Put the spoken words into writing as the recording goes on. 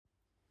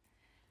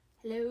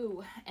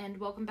Hello, and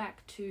welcome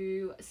back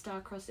to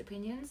Star-Crossed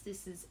Opinions.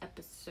 This is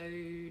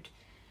episode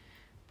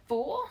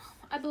 4,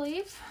 I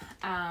believe.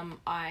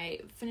 I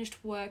finished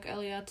work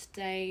earlier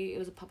today. It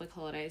was a public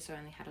holiday, so I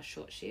only had a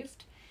short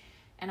shift.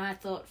 And I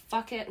thought,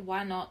 fuck it,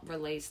 why not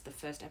release the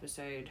first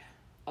episode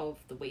of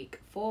the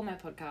week for my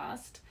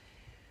podcast?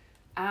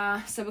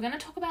 So we're going to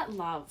talk about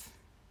love.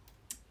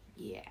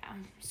 Yeah.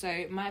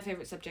 So my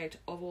favourite subject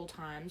of all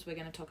times, we're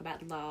going to talk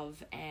about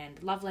love and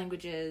love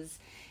languages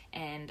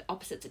and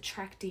opposites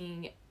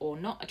attracting or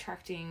not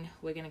attracting.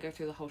 We're going to go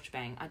through the whole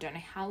shebang. I don't know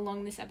how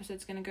long this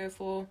episode's going to go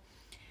for.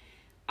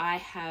 I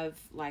have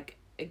like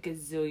a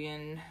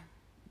gazillion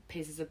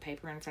pieces of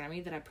paper in front of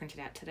me that I printed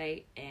out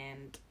today,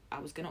 and I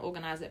was going to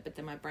organise it, but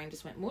then my brain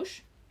just went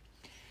mush.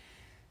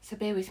 So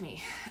bear with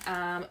me.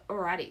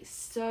 Alrighty,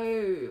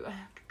 so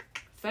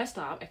first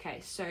up,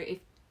 so if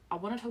I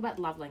want to talk about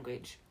love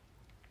language.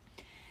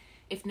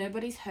 If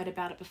nobody's heard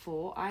about it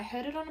before, I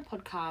heard it on a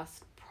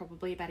podcast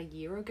probably about a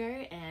year ago,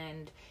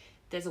 and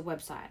there's a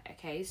website,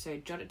 okay? So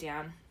jot it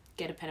down,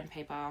 get a pen and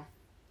paper.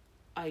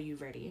 Are you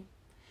ready?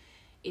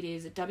 It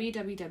is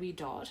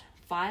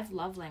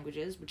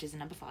www.5lovelanguages, which is the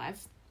number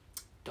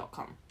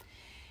 5.com.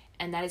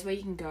 And that is where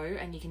you can go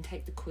and you can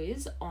take the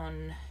quiz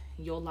on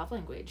your love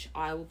language.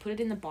 I will put it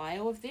in the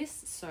bio of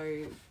this,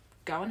 so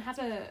go and have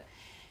a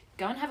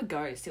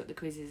go, see what the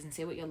quiz is and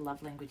see what your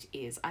love language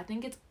is. I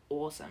think it's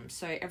awesome.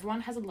 So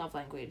everyone has a love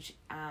language.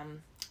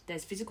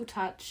 There's physical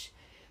touch,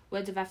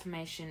 words of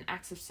affirmation,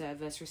 acts of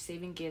service,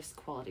 receiving gifts,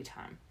 quality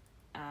time.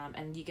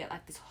 And you get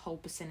like this whole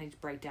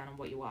percentage breakdown on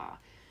what you are.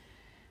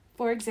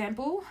 For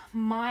example,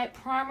 my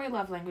primary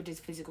love language is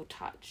physical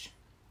touch,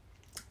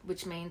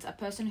 which means a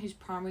person whose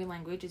primary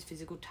language is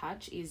physical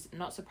touch is,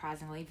 not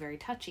surprisingly, very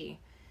touchy.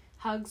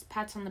 Hugs,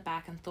 pats on the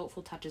back, and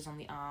thoughtful touches on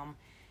the arm.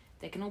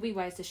 There can all be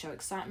ways to show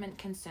excitement,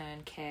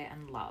 concern, care,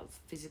 and love.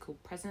 Physical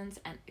presence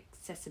and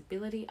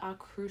accessibility are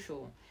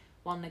crucial,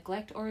 while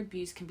neglect or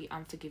abuse can be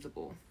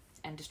unforgivable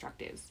and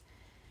destructive.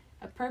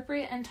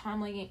 Appropriate and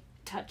timely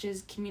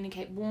touches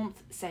communicate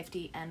warmth,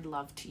 safety, and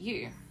love to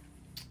you.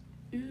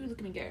 Ooh, look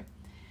at me go.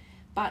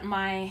 But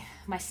my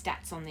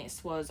stats on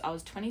this was I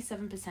was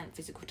 27%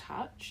 physical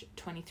touch,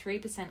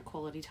 23%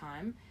 quality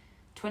time,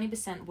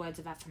 20% words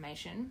of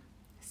affirmation,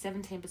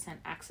 17%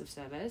 acts of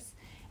service,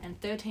 and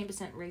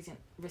 13%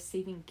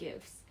 receiving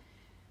gifts,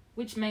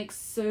 which makes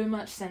so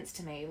much sense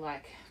to me.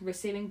 Like,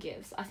 receiving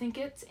gifts, I think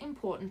it's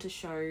important to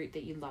show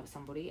that you love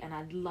somebody, and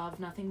I'd love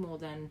nothing more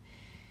than,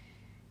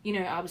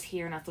 I was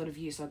here and I thought of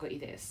you, so I got you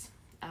this.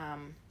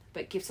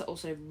 But gifts are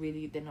also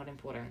really, they're not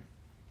important.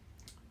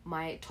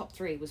 My top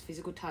 3 was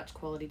physical touch,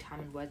 quality time,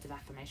 and words of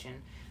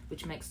affirmation,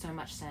 which makes so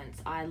much sense.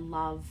 I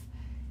love,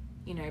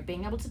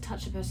 being able to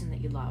touch a person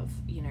that you love,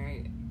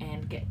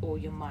 and get all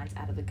your minds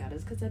out of the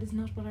gutters, because that is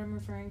not what I'm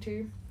referring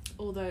to.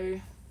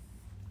 Although,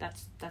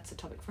 that's a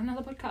topic for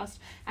another podcast.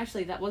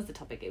 Actually, that was the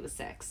topic. It was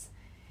sex.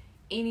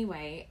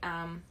 Anyway,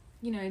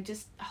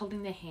 just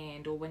holding their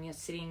hand, or when you're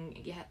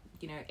sitting,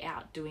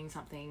 out doing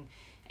something,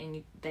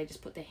 and they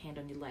just put their hand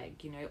on your leg.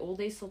 All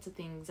these sorts of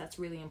things. That's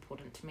really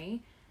important to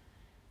me.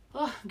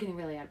 Oh, I'm getting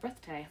really out of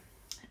breath today.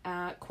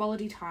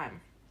 Quality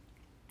time.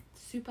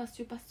 Super,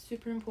 super,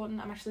 super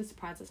important. I'm actually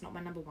surprised it's not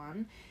my number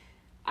 1.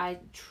 I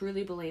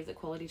truly believe that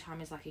quality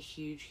time is like a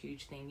huge,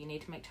 huge thing. You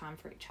need to make time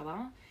for each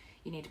other.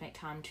 You need to make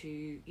time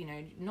to,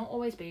 not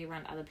always be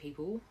around other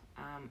people,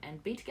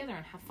 and be together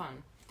and have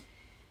fun.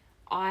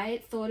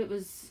 I thought it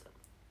was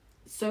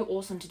so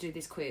awesome to do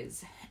this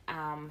quiz.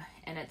 And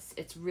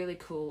it's really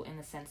cool in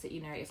the sense that,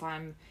 if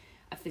I'm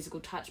a physical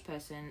touch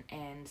person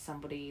and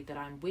somebody that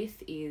I'm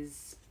with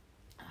is,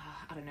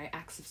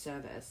 acts of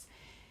service,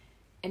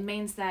 it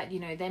means that,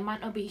 they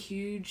might not be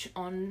huge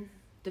on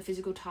the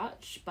physical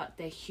touch, but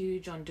they're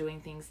huge on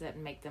doing things that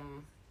make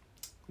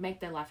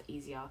their life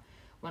easier.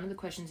 One of the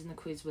questions in the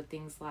quiz were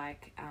things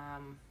like,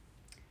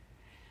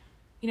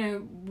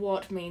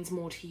 what means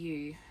more to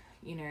you?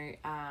 Your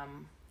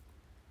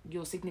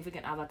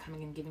significant other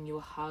coming and giving you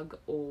a hug,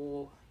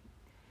 or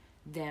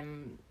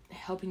them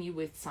helping you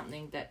with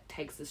something that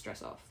takes the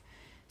stress off.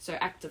 So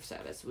acts of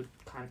service would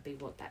kind of be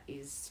what that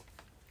is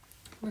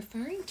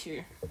referring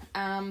to.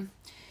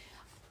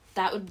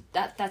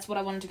 That's what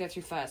I wanted to go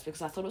through first,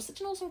 because I thought it was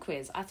such an awesome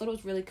quiz. I thought it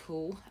was really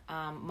cool.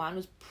 Mine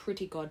was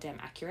pretty goddamn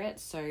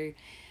accurate, so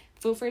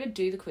feel free to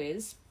do the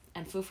quiz,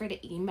 and feel free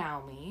to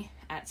email me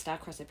at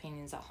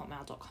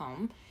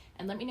starcrossopinions@hotmail.com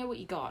and let me know what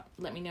you got.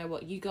 Let me know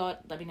what you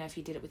got. Let me know if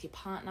you did it with your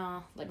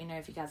partner. Let me know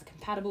if you guys are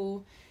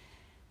compatible.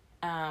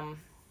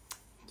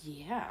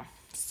 Yeah.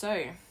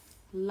 So,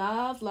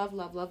 love.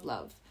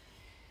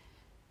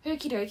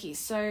 Okie dokie.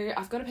 So,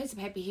 I've got a piece of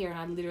paper here, and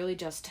I literally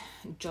just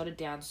jotted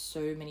down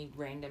so many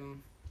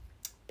random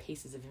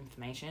pieces of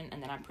information,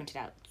 and then I printed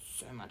out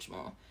so much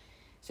more.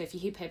 So, if you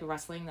hear paper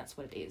rustling, that's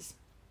what it is.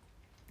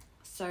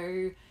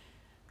 So,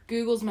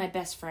 Google's my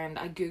best friend.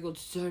 I Googled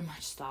so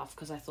much stuff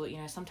because I thought,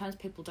 sometimes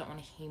people don't want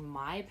to hear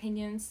my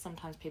opinions.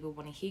 Sometimes people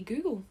want to hear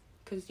Google,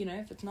 because,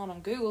 if it's not on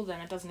Google,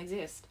 then it doesn't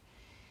exist.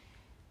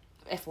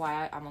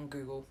 FYI, I'm on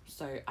Google,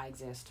 so I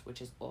exist,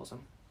 which is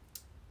awesome.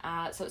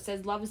 So it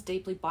says, love is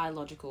deeply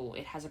biological.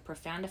 It has a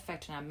profound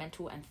effect on our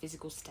mental and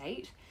physical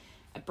state.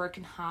 A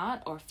broken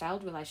heart or a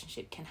failed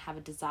relationship can have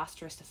a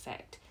disastrous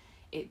effect.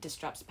 It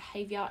disrupts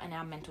behaviour and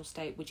our mental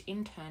state, which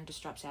in turn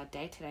disrupts our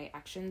day-to-day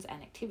actions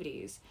and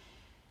activities.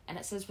 And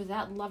it says,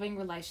 without loving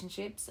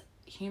relationships,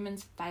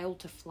 humans fail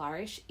to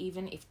flourish,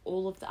 even if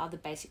all of the other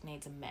basic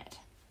needs are met.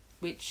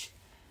 Which,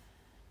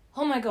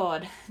 oh my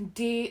God,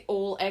 dear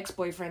all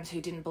ex-boyfriends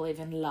who didn't believe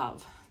in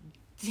love,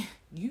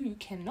 you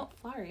cannot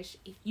flourish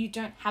if you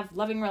don't have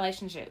loving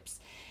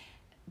relationships.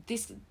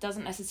 This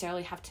doesn't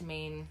necessarily have to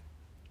mean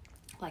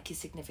like your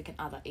significant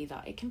other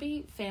either. It can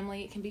be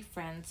family, it can be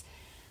friends.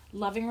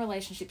 Loving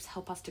relationships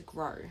help us to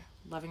grow.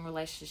 Loving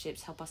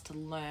relationships help us to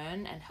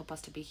learn and help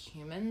us to be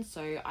human.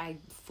 So I'm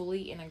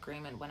fully in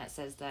agreement when it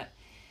says that,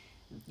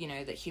 you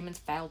know, that humans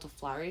fail to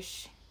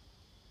flourish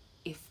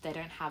if they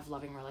don't have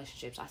loving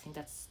relationships. I think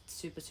that's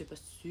super, super,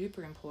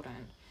 super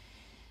important.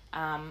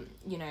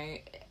 You know,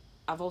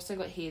 I've also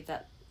got here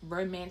that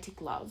romantic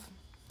love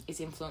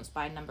is influenced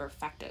by a number of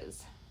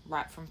factors,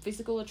 right from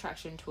physical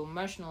attraction to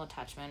emotional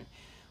attachment,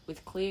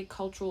 with clear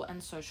cultural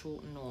and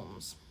social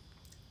norms.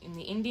 In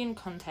the Indian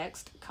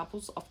context,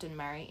 couples often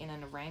marry in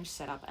an arranged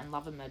setup and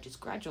love emerges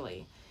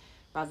gradually,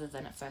 rather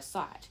than at first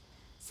sight.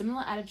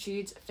 Similar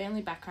attitudes,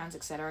 family backgrounds,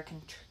 etc.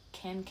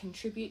 can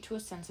contribute to a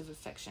sense of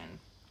affection,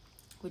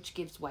 which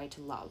gives way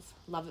to love.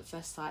 Love at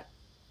first sight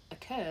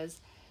occurs,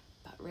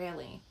 but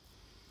rarely.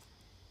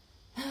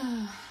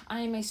 I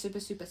am a super,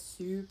 super,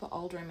 super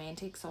old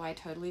romantic, so I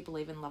totally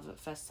believe in love at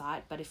first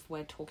sight, but if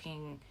we're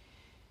talking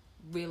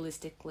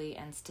realistically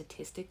and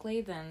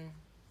statistically, then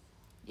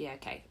yeah,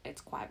 okay,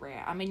 it's quite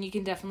rare. I mean, you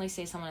can definitely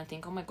see someone and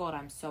think, oh my God,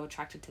 I'm so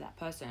attracted to that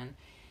person,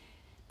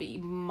 but you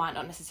might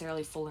not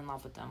necessarily fall in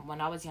love with them.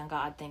 When I was younger,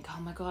 I'd think, oh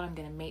my God, I'm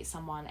going to meet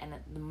someone, and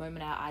at the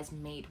moment our eyes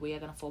meet, we are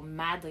going to fall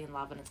madly in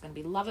love, and it's going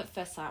to be love at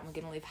first sight, and we're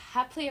going to live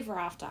happily ever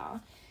after.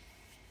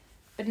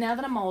 But now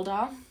that I'm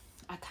older,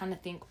 I kind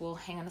of think, well,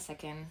 hang on a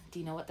second, do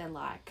you know what they're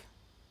like?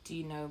 Do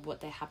you know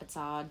what their habits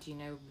are? Do you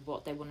know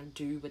what they want to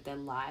do with their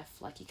life?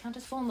 Like, you can't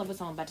just fall in love with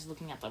someone by just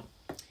looking at them.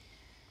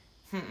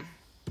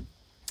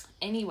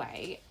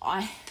 Anyway,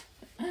 I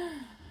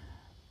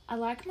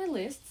like my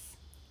lists,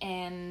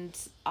 and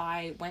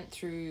I went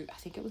through, I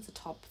think it was the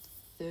top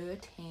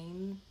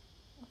 13,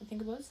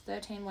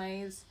 13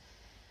 ways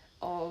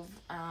of,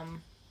 I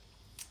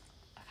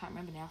can't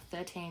remember now,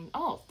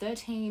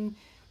 13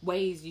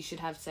 ways you should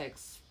have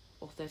sex,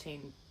 or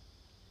 13,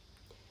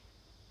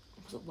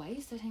 was it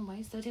ways? 13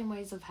 ways? 13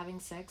 ways of having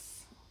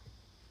sex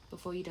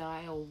before you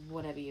die, or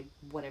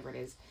whatever it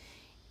is.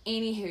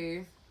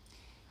 Anywho,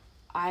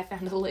 I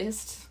found a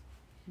list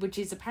which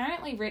is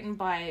apparently written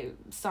by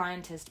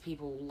scientist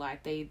people.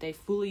 Like, they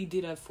fully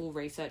did a full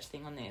research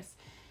thing on this.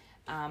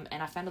 And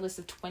I found a list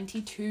of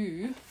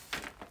 22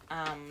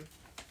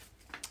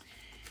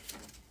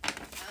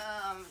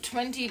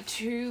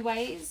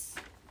 ways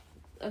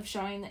of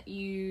showing that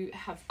you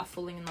are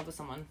falling in love with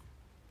someone.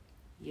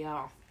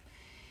 Yeah.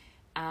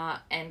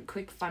 And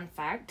quick fun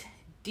fact,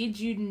 did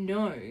you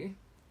know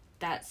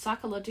that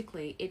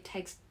psychologically it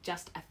takes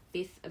just a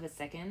fifth of a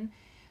second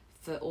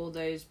for all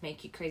those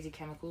make you crazy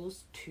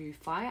chemicals to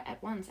fire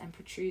at once and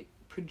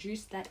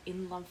produce that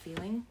in-love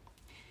feeling?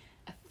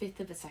 A fifth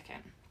of a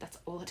second. That's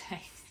all it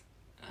takes.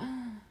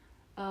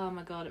 Oh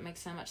my God, it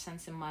makes so much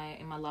sense in my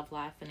love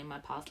life and in my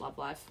past love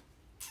life.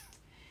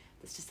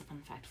 That's just a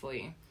fun fact for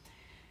you.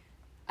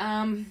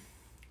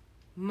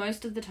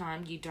 Most of the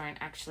time you don't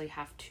actually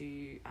have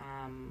to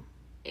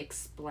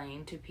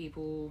explain to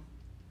people,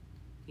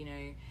 you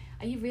know,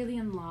 are you really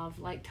in love?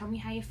 Like, tell me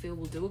how you feel.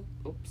 We'll do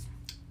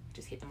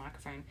just hit the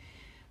microphone.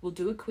 We'll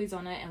do a quiz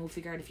on it, and we'll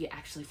figure out if you're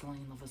actually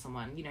falling in love with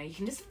someone. You know, you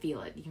can just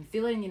feel it. You can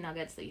feel it in your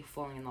nuggets that you're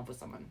falling in love with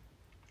someone.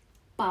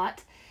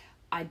 But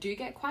I do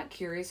get quite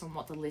curious on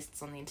what the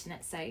lists on the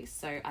internet say,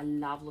 so I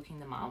love looking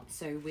them up.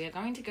 So we are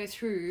going to go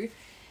through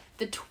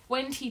the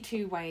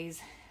 22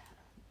 ways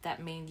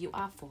that mean you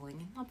are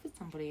falling in love with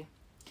somebody.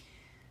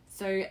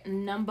 So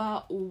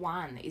number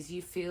 1 is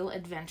you feel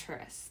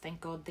adventurous.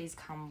 Thank God these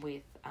come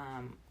with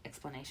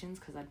explanations,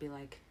 because I'd be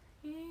like,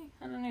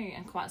 I don't know.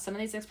 And some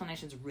of these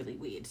explanations are really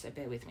weird, so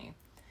bear with me.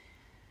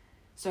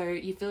 So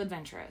you feel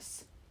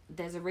adventurous.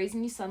 There's a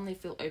reason you suddenly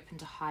feel open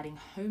to hiding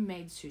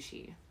homemade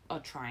sushi. Or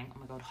trying. Oh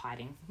my God,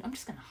 hiding. I'm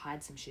just going to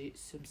hide some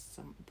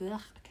I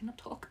cannot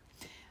talk.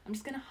 I'm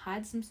just going to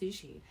hide some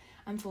sushi.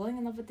 I'm falling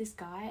in love with this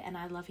guy, and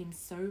I love him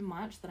so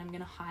much that I'm going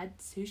to hide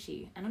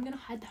sushi. And I'm going to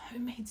hide the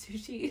homemade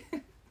sushi.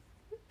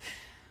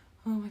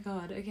 Oh my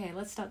God. Okay,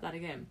 let's start that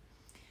again.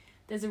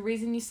 There's a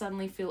reason you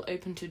suddenly feel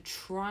open to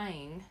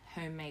trying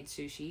homemade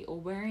sushi or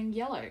wearing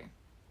yellow.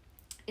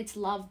 It's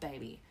love,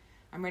 baby.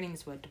 I'm reading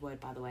this word to word,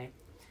 by the way.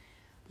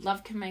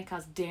 Love can make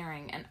us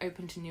daring and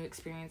open to new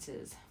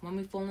experiences. When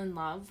we fall in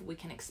love, we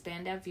can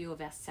expand our view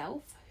of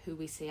ourselves, who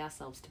we see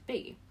ourselves to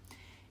be.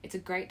 It's a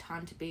great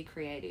time to be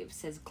creative,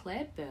 says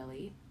Claire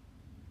Burley,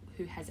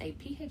 who has a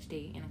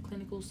PhD in a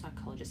clinical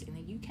psychologist in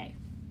the UK.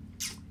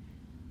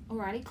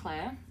 Alrighty,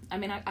 Claire. I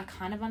mean, I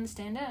kind of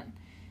understand it,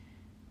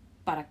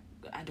 but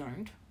I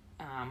don't.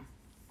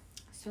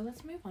 So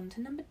let's move on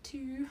to number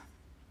 2.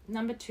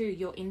 Number 2,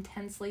 you're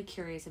intensely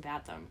curious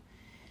about them.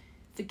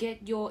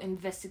 Forget your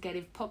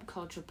investigative pop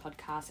culture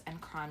podcasts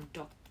and crime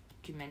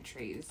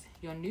documentaries.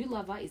 Your new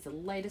lover is the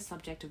latest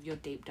subject of your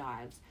deep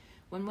dives.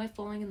 When we're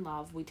falling in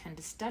love, we tend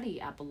to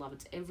study our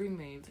beloved's every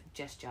move,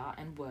 gesture,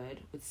 and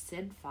word with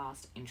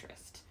steadfast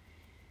interest.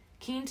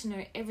 Keen to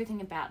know everything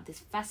about this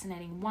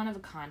fascinating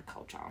one-of-a-kind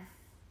culture,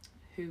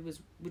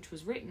 which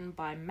was written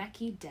by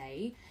Mackie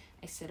Day,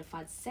 a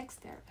certified sex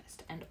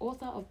therapist and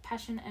author of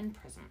Passion and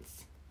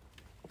Presence.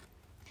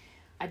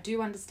 I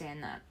do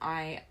understand that.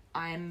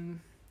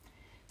 I'm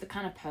the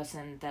kind of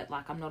person that,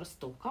 like, I'm not a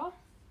stalker,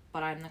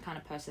 but I'm the kind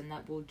of person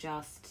that will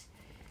just,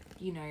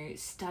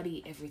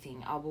 study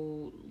everything. I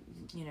will,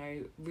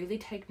 really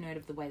take note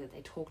of the way that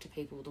they talk to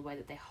people, the way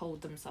that they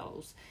hold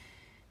themselves,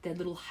 their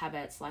little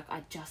habits. Like,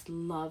 I just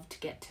love to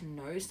get to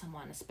know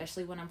someone,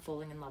 especially when I'm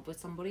falling in love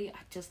with somebody. I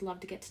just love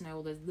to get to know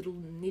all those little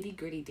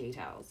nitty-gritty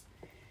details.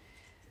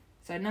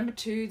 So number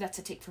 2, that's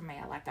a tick from me.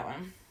 I like that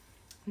one.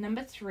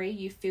 Number 3,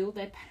 you feel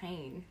their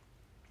pain.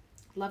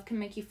 Love can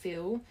make you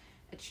feel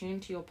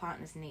attuned to your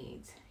partner's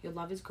needs. Your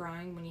love is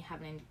growing when you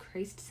have an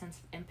increased sense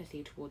of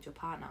empathy towards your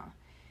partner,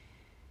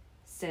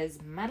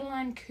 says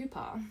Madeline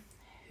Cooper,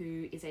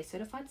 who is a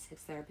certified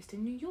sex therapist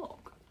in New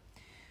York.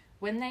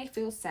 When they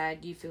feel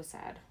sad, you feel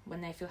sad.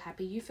 When they feel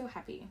happy, you feel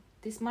happy.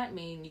 This might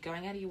mean you're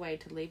going out of your way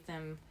to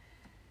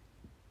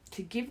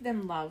give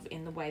them love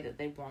in the way that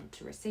they want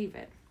to receive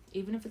it,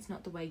 even if it's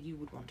not the way you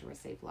would want to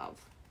receive love.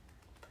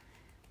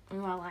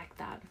 Oh, I like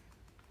that.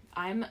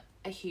 I'm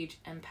a huge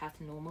empath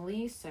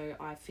normally, so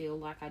I feel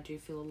like I do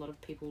feel a lot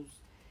of people's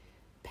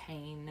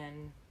pain,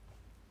 and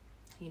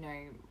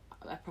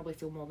I probably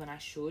feel more than I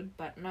should,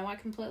 but no, I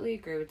completely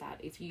agree with that.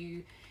 If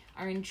you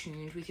are in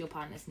tune with your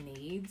partner's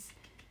needs,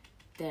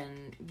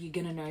 then you're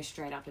gonna know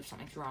straight up if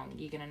something's wrong.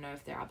 You're gonna know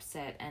if they're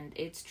upset, and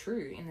it's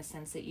true in the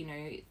sense that,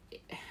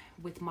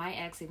 with my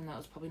ex, even though it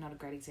was probably not a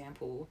great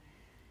example,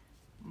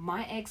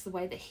 my ex, the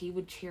way that he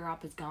would cheer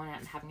up is going out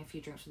and having a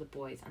few drinks with the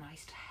boys, and I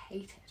used to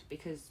hate it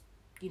because,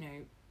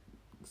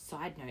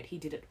 side note, he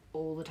did it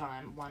all the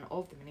time. One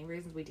of the many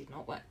reasons we did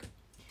not work.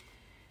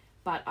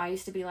 But I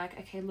used to be like,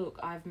 okay, look,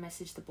 I've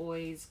messaged the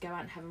boys, go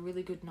out and have a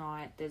really good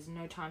night. There's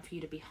no time for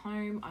you to be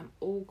home. I'm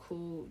all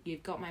cool.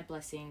 You've got my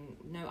blessing.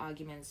 No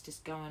arguments.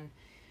 Just go and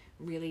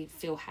really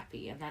feel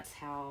happy. And that's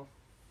how,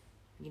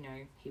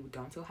 he would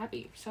go and feel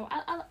happy. So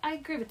I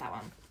agree with that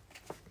one.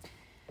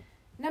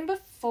 Number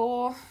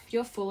 4,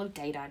 you're full of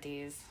date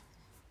ideas.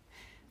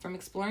 From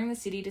exploring the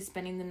city to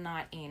spending the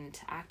night in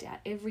to act out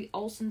every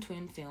Olsen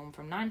twin film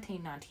from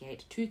 1998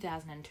 to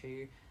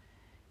 2002,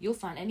 you'll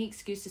find any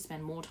excuse to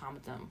spend more time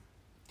with them.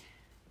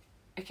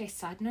 Okay,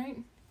 side note,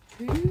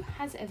 who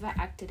has ever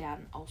acted out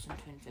an Olsen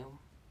twin film?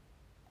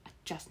 I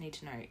just need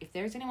to know. If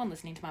there is anyone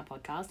listening to my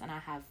podcast, and I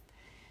have,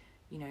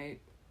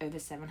 over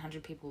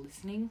 700 people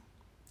listening,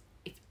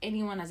 if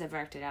anyone has ever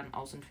acted out an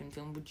Olsen twin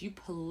film, would you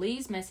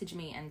please message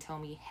me and tell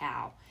me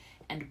how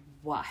and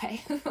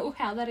why, or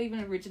how that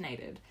even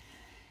originated?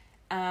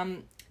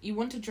 You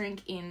want to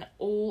drink in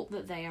all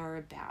that they are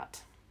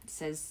about. It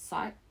says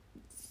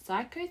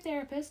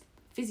physiotherapist.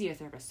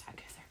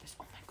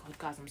 Oh my God,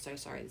 guys, I'm so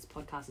sorry. This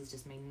podcast is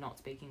just me not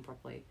speaking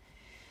properly.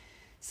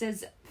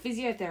 Says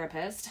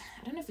physiotherapist.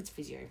 I don't know if it's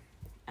physio.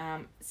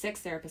 Sex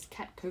therapist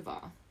Kat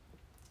Kovar.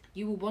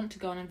 You will want to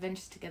go on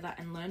adventures together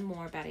and learn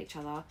more about each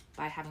other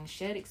by having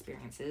shared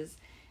experiences,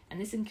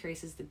 and this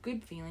increases the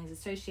good feelings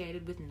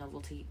associated with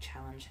novelty,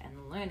 challenge,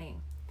 and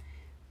learning.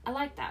 I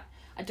like that.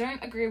 I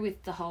don't agree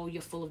with the whole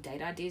you're full of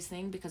date ideas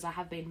thing, because I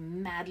have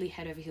been madly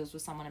head over heels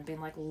with someone and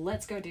been like,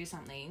 let's go do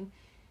something.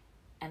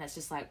 And it's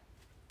just like,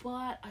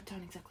 but I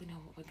don't exactly know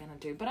what we're going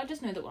to do. But I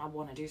just know that I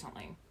want to do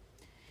something.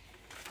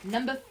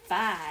 Number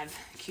 5,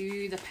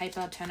 cue the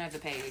paper turnover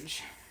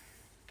page.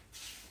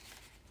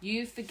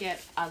 You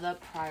forget other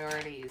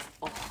priorities.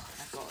 Oh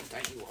my God,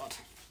 don't you what?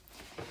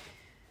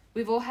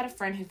 We've all had a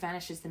friend who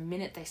vanishes the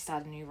minute they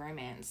start a new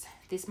romance.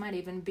 This might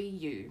even be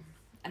you.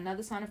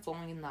 Another sign of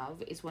falling in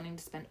love is wanting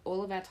to spend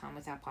all of our time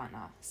with our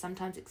partner,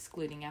 sometimes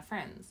excluding our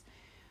friends.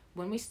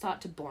 When we start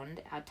to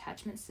bond, our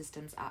attachment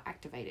systems are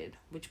activated,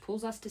 which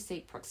pulls us to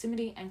seek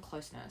proximity and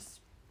closeness.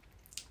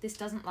 This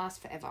doesn't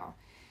last forever.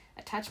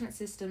 Attachment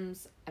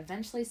systems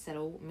eventually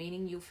settle,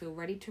 meaning you'll feel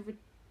ready to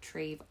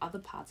retrieve other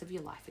parts of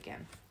your life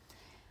again.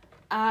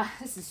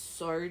 This is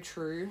so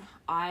true.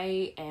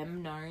 I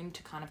am known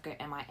to kind of go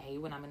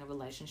MIA when I'm in a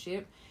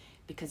relationship,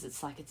 because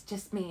it's like, it's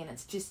just me and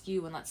it's just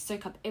you, and let's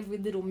soak up every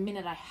little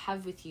minute I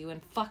have with you,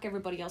 and fuck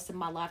everybody else in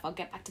my life. I'll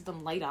get back to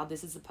them later.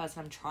 This is the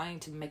person I'm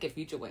trying to make a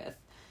future with.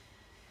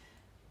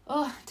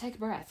 Oh, take a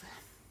breath.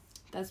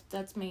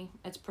 That's me.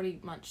 It's pretty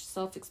much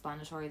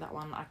self-explanatory, that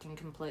one. I can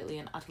completely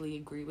and utterly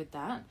agree with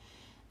that.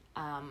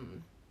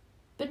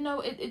 But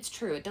no, it's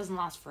true. It doesn't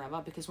last forever,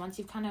 because once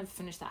you've kind of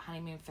finished that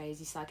honeymoon phase,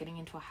 you start getting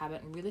into a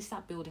habit and really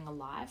start building a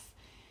life.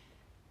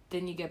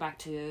 Then you go back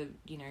to,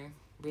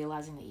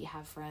 realizing that you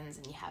have friends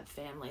and you have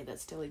family that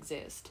still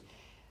exist.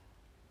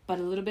 But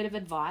a little bit of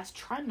advice,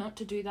 try not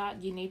to do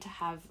that. You need to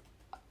have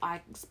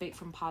I speak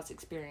from past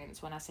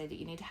experience when I say that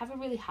you need to have a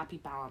really happy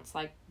balance.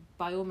 Like,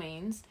 by all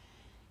means,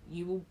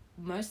 you will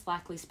most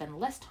likely spend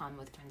less time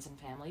with friends and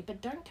family,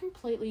 but don't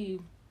completely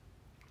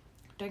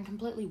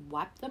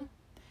wipe them,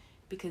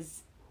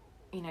 because,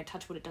 you know,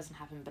 touch wood, it doesn't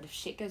happen. But if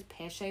shit goes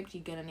pear-shaped,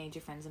 you're gonna need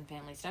your friends and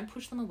family. So don't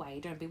push them away.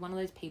 Don't be one of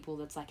those people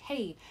that's like,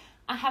 hey,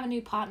 I have a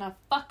new partner,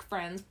 fuck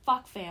friends,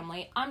 fuck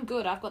family, I'm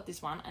good, I've got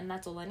this one, and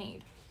that's all I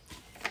need.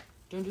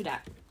 Don't do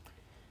that.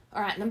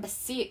 Alright, number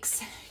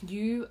 6,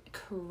 you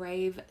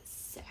crave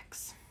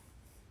sex.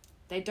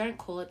 They don't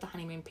call it the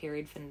honeymoon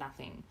period for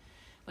nothing.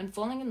 When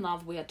falling in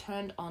love, we are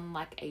turned on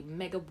like a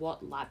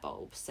megawatt light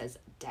bulb, says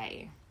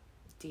Day.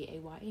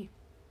 D-A-Y-E.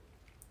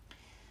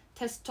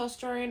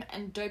 Testosterone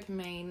and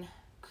dopamine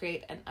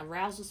create an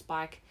arousal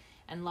spike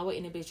and lower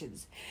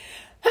inhibitions.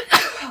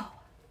 Oh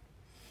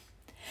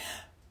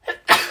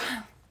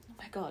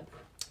my God.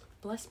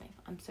 Bless me.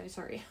 I'm so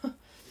sorry.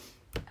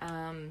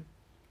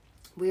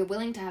 We are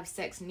willing to have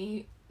sex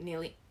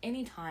nearly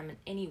any time and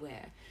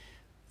anywhere.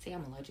 See,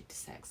 I'm allergic to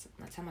sex.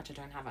 That's how much I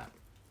don't have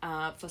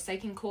it.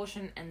 Forsaking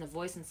caution and the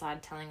voice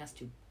inside telling us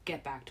to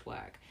get back to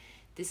work.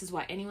 This is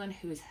why anyone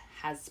who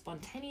has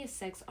spontaneous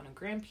sex on a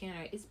grand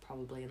piano is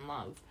probably in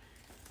love.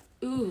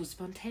 Ooh,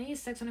 spontaneous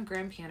sex on a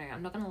grand piano.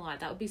 I'm not going to lie,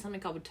 that would be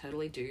something I would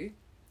totally do.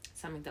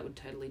 Something that would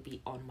totally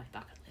be on my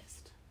bucket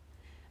list.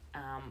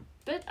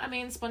 But, I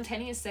mean,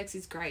 spontaneous sex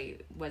is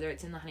great, whether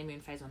it's in the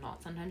honeymoon phase or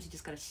not. Sometimes you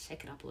just got to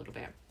shake it up a little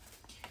bit.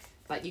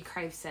 But you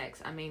crave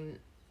sex. I mean,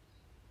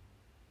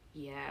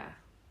 yeah.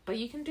 But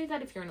you can do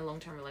that if you're in a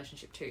long-term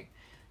relationship too.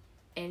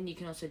 And you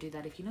can also do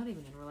that if you're not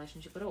even in a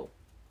relationship at all.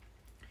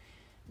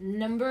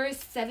 Number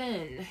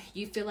 7,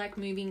 you feel like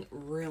moving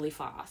really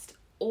fast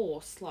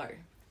or slow.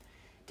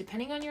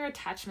 Depending on your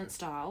attachment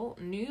style,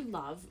 new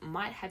love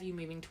might have you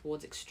moving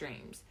towards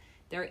extremes.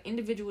 There are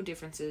individual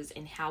differences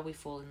in how we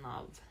fall in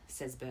love,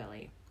 says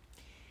Burley.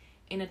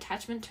 In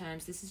attachment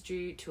terms, this is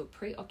due to a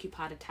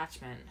preoccupied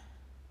attachment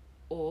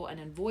or an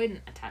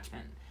avoidant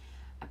attachment.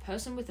 A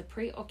person with a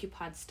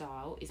preoccupied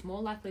style is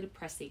more likely to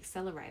press the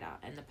accelerator,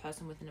 and the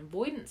person with an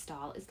avoidant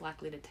style is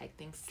likely to take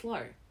things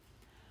slow.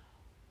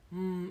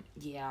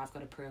 Yeah, I've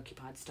got a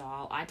preoccupied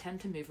style. I tend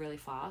to move really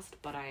fast,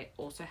 but I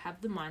also have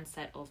the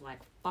mindset of like,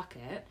 fuck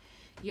it.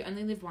 You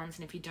only live once,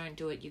 and if you don't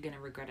do it, you're going to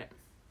regret it.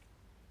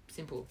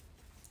 Simple.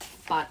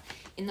 But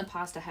in the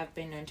past, I have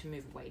been known to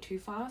move way too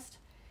fast.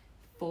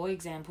 For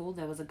example,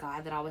 there was a guy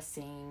that I was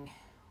seeing.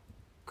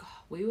 God,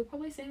 we were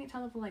probably seeing each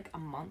other for like a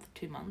month,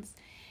 2 months.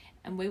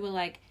 And we were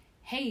like,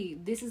 hey,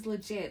 this is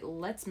legit.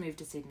 Let's move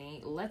to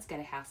Sydney. Let's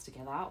get a house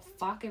together.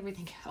 Fuck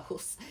everything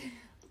else.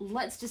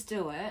 Let's just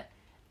do it.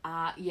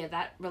 Yeah,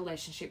 that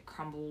relationship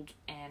crumbled,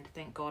 and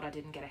thank God I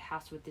didn't get a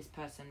house with this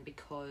person,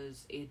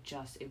 because it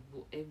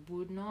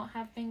would not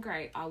have been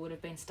great. I would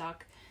have been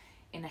stuck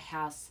in a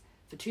house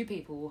for 2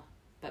 people,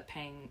 but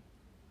paying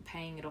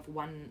it off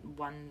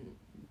one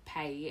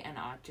pay, and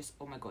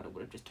oh my God, it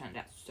would have just turned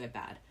out so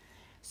bad.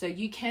 So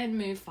you can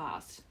move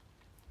fast.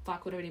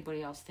 Fuck what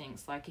anybody else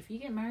thinks. Like, if you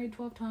get married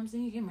 12 times,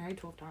 then you get married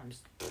 12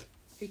 times.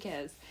 Who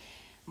cares?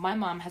 My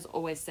mum has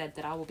always said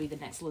that I will be the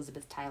next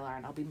Elizabeth Taylor,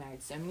 and I'll be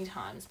married so many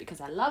times because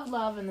I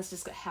love, and that's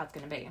just how it's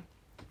going to be.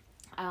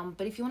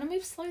 But if you want to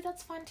move slow,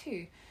 that's fine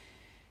too.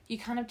 You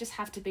kind of just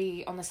have to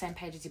be on the same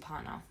page as your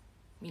partner.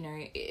 You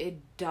know, it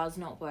does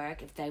not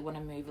work if they want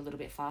to move a little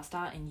bit faster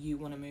and you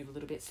want to move a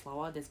little bit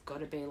slower. There's got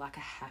to be like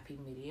a happy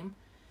medium.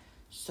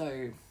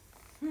 So,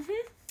 have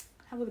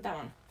a look at that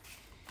one.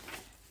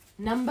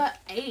 Number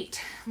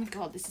 8. Oh my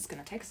God, this is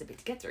going to take us a bit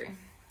to get through.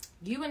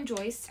 You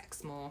enjoy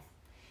sex more.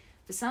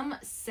 For some,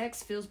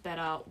 sex feels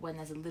better when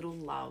there's a little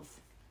love.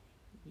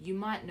 You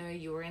might know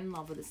you're in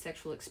love with a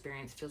sexual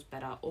experience feels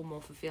better or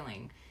more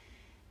fulfilling.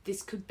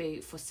 This could be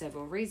for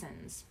several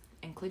reasons,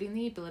 including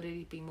the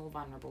ability to be more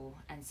vulnerable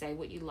and say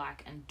what you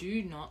like and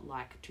do not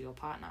like to your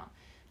partner,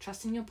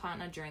 trusting your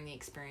partner during the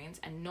experience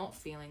and not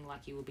feeling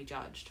like you will be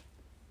judged.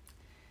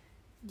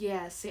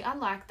 Yeah, see, I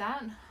like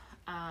that.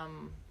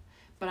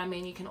 But I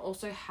mean, you can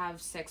also have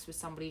sex with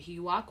somebody who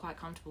you are quite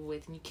comfortable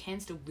with, and you can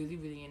still really,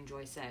 really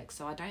enjoy sex.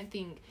 So I don't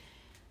think,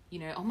 you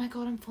know, oh my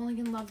God, I'm falling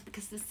in love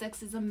because the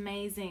sex is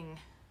amazing.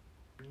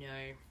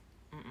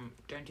 No.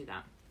 Don't do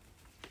that.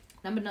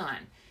 Number 9.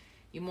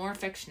 You're more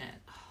affectionate.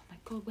 Oh my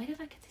God, where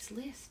did I get this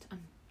list?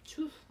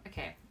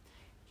 Okay.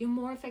 You're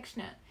more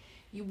affectionate.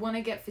 You want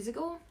to get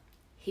physical?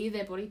 Hear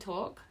their body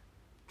talk?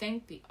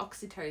 Thank the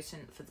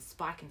oxytocin for the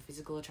spike in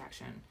physical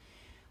attraction.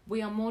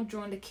 We are more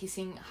drawn to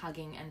kissing,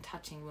 hugging, and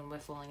touching when we're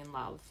falling in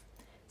love.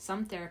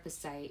 Some therapists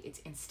say it's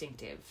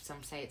instinctive.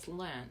 Some say it's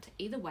learned.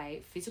 Either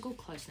way, physical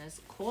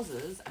closeness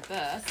causes a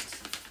burst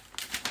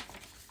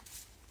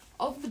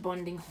of the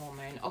bonding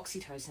hormone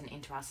oxytocin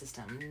into our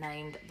system,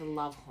 named the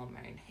love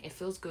hormone. It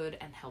feels good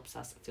and helps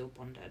us feel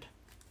bonded.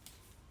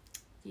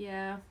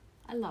 Yeah,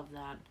 I love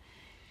that.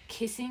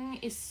 Kissing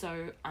is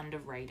so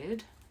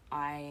underrated.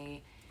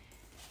 I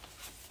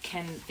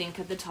can think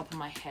at the top of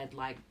my head,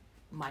 like,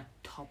 my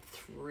top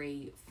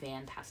 3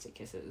 fantastic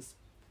kisses.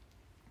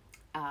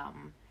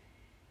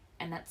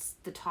 And that's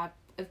the type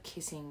of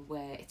kissing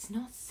where it's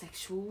not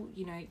sexual,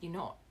 you know, you're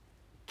not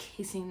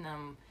kissing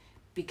them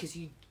because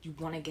you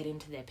want to get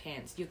into their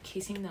pants. You're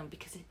kissing them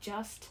because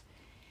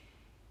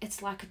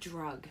it's like a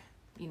drug.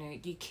 You know,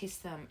 you kiss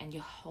them and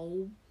your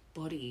whole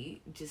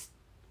body just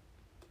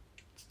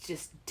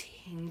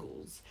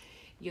tingles.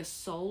 Your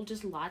soul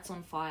just lights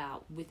on fire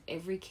with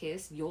every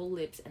kiss. Your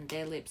lips and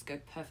their lips go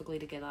perfectly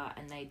together,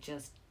 and they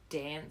just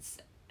dance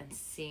and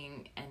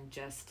sing and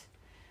just...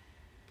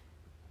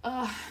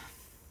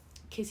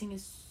 kissing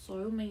is so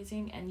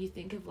amazing. And you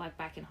think of like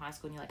back in high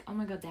school and you're like, oh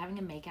my god, they're having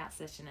a makeout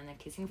session and they're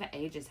kissing for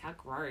ages, how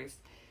gross.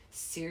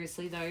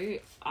 Seriously though,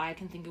 I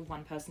can think of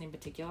one person in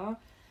particular,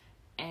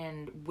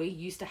 and we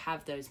used to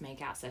have those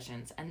makeout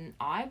sessions, and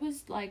I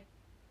was like,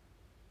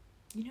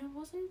 you know,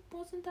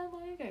 wasn't that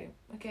long ago,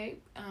 okay?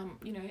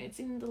 You know, it's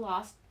in the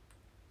last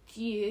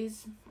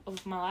years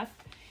of my life,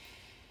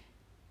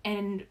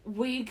 and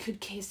we could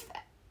kiss for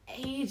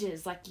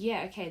ages. Like,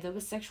 yeah, okay, there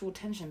was sexual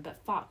tension, but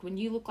fuck, when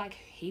you look like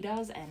he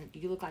does and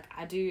you look like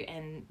I do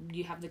and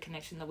you have the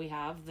connection that we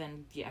have,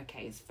 then yeah,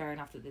 okay, it's fair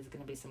enough that there's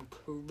going to be some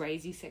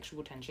crazy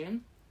sexual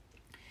tension.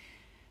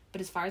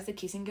 But as far as the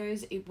kissing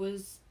goes, it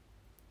was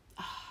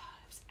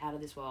out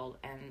of this world.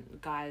 And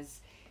guys,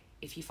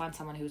 if you find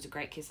someone who's a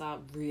great kisser,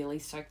 really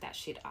soak that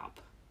shit up,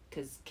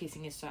 because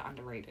kissing is so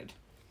underrated.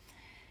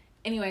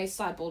 Anyway,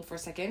 sideboard for a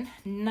second.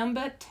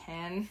 Number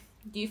 10,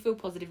 do you feel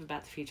positive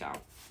about the future?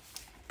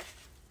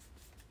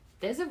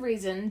 There's a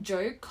reason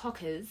Joe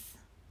Cocker's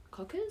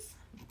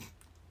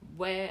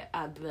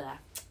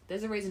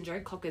There's a reason Joe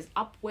Cocker's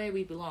Up Where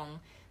We Belong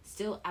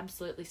still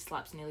absolutely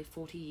slaps nearly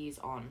 40 years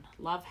on.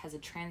 Love has a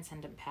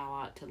transcendent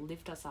power to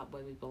lift us up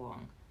where we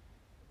belong.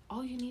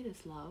 All you need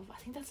is love. I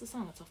think that's the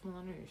song. It's off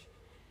Moulin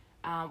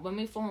Rouge. When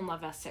we fall in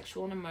love, our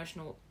sexual and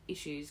emotional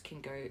issues can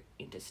go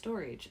into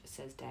storage,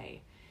 says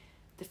Day.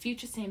 The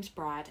future seems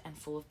bright and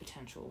full of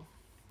potential.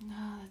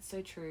 Oh, that's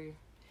so true.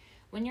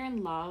 When you're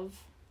in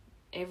love,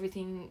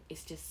 everything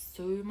is just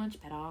so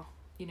much better.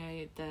 You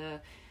know,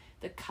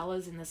 the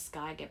colours in the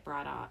sky get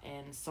brighter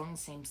and songs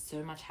seem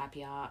so much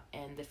happier,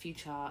 and the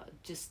future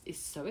just is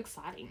so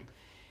exciting.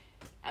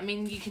 I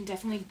mean, you can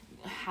definitely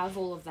have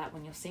all of that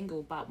when you're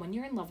single, but when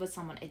you're in love with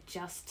someone, it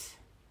just...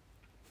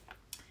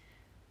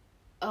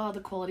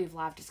 the quality of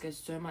life just goes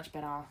so much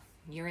better.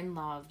 You're in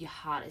love, your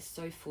heart is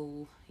so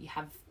full, you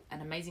have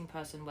an amazing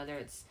person, whether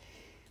it's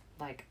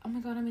like, oh my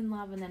god, I'm in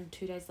love, and then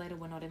 2 days later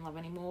we're not in love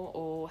anymore,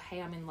 or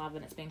hey, I'm in love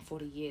and it's been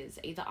 40 years.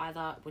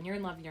 Either, when you're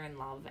in love,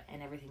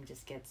 and everything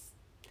just gets...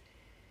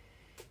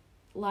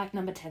 Like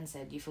number 10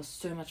 said, you feel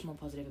so much more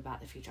positive about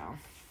the future.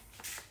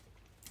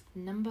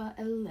 Number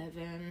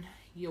 11,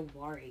 you're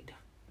worried.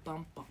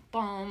 Bum, bum,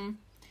 bum.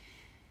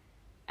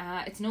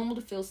 It's normal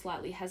to feel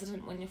slightly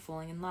hesitant when you're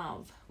falling in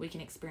love. We can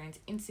experience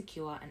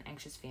insecure and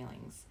anxious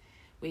feelings.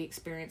 We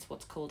experience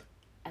what's called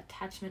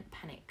attachment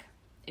panic.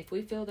 If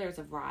we feel there is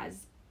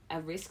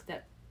a risk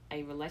that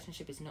a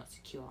relationship is not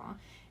secure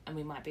and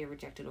we might be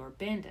rejected or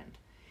abandoned.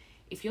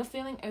 If you're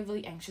feeling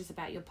overly anxious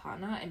about your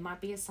partner, it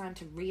might be a sign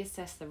to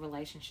reassess the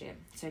relationship.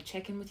 So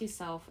check in with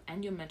yourself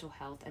and your mental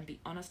health and be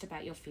honest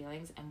about your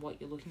feelings and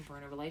what you're looking for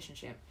in a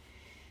relationship.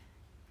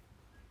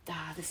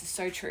 This is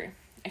so true.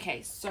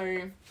 Okay,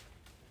 so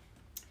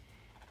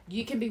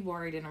you can be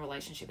worried in a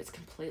relationship. It's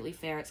completely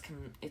fair.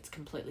 It's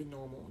completely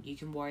normal. You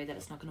can worry that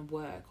it's not going to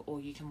work, or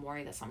you can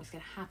worry that something's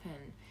going to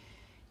happen.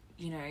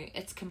 You know,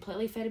 it's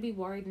completely fair to be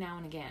worried now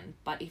and again.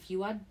 But if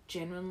you are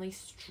genuinely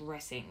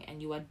stressing and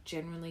you are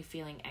genuinely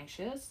feeling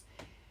anxious,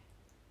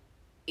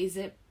 is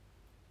it,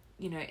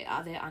 you know,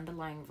 are there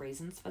underlying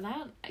reasons for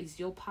that? Is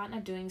your partner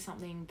doing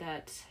something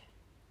that,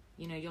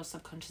 you know, your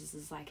subconscious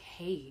is like,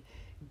 hey,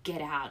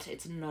 get out.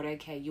 It's not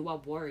okay. You are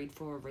worried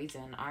for a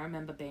reason. I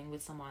remember being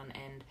with someone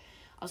and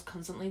I was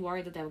constantly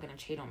worried that they were going to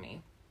cheat on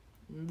me.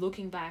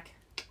 Looking back,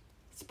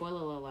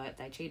 spoiler alert,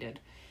 they cheated.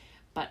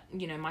 But,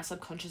 you know, my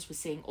subconscious was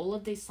seeing all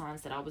of these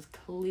signs that I was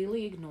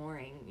clearly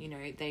ignoring. You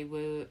know, they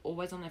were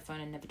always on their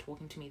phone and never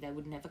talking to me. They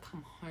would never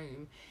come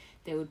home.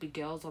 There would be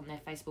girls on their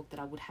Facebook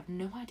that I would have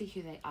no idea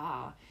who they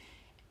are.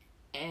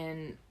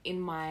 And in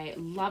my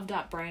loved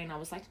up brain, I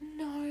was like,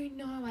 no,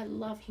 I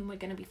love him. We're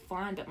going to be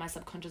fine. But my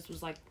subconscious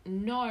was like,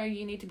 no,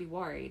 you need to be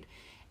worried.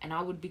 And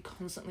I would be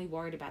constantly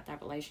worried about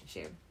that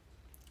relationship.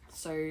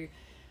 So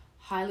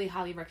highly,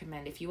 highly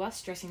recommend, if you are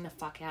stressing the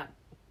fuck out,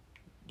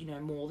 you know,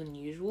 more than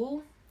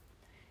usual,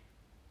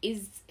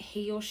 is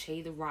he or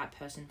she the right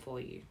person for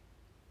you?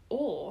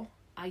 Or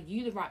are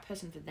you the right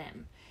person for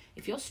them?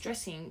 If you're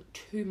stressing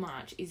too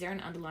much, is there an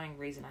underlying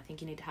reason? I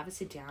think you need to have a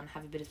sit down,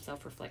 have a bit of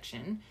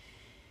self-reflection,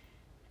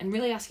 and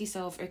really ask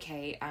yourself,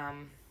 okay,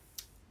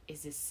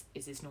 is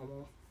this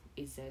normal?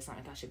 Is there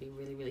something I should be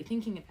really, really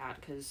thinking about?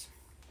 Because,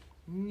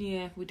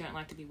 yeah, we don't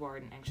like to be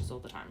worried and anxious all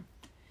the time.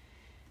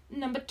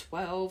 Number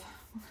 12.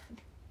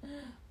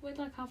 We're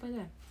like halfway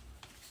there.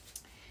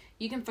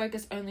 You can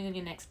focus only on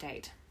your next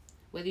date.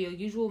 Whether your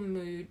usual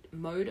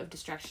mode of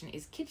distraction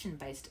is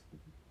kitchen-based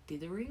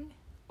dithering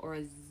or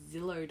a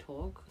Zillow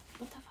talk.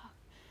 What the fuck?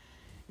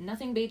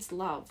 Nothing beats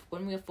love.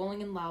 When we are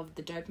falling in love,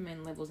 the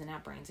dopamine levels in our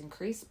brains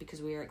increase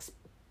because we are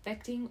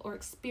expecting or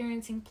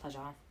experiencing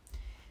pleasure.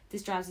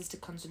 This drives us to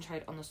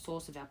concentrate on the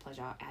source of our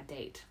pleasure, our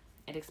date.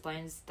 It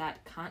explains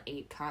that can't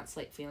eat, can't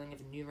sleep feeling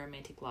of new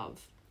romantic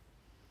love.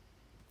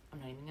 I'm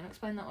not even going to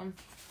explain that one.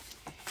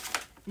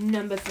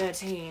 Number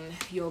 13,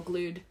 you're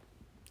glued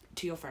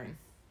to your phone.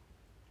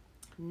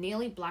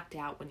 Nearly blacked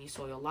out when you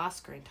saw your last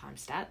screen time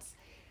stats.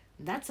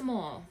 That's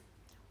more.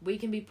 We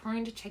can be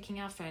prone to checking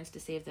our phones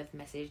to see if they've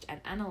messaged and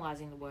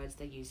analysing the words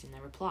they use in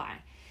their reply.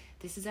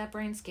 This is our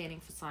brain scanning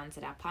for signs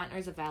that our partner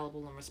is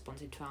available and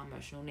responsive to our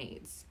emotional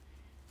needs.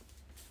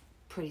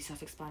 Pretty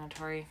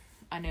self-explanatory.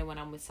 I know when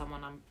I'm with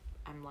someone,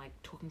 I'm like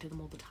talking to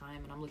them all the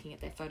time and I'm looking at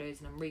their photos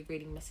and I'm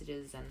rereading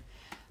messages,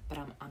 but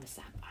I'm a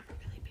sap. I'm a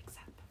really big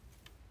sap.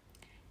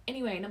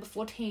 Anyway, number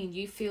 14,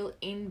 you feel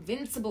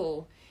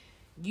invincible.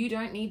 You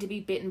don't need to be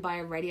bitten by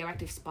a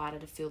radioactive spider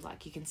to feel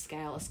like you can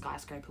scale a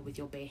skyscraper with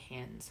your bare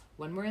hands.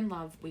 When we're in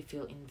love, we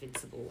feel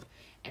invincible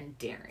and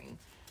daring.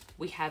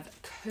 We have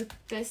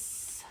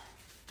copious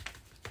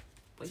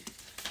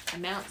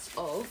amounts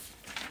of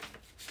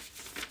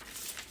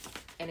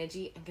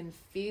energy and can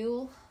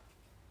feel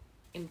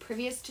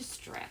impervious to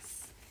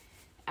stress.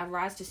 Our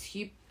rise to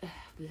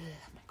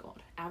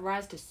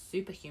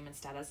superhuman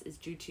status is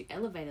due to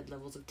elevated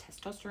levels of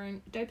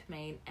testosterone,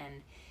 dopamine,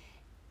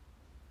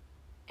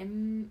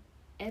 and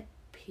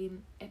epinephrine.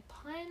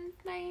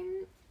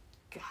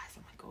 Guys,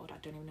 oh my god, I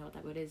don't even know what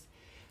that word is.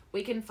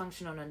 We can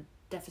function on a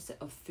deficit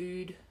of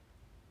food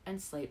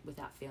and sleep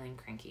without feeling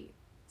cranky.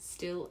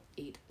 Still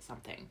eat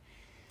something.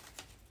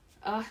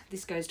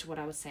 This goes to what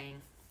I was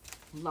saying.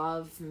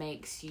 Love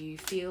makes you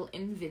feel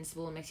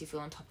invincible. It makes you feel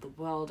on top of the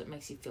world. It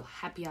makes you feel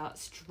happier,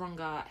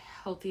 stronger,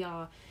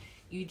 healthier.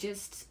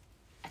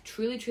 I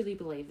truly, truly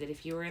believe that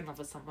if you're in love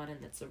with someone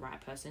and it's the right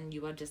person,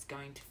 you are just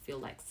going to feel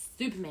like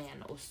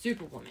Superman or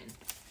Superwoman.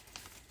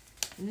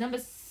 Number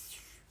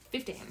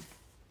 15.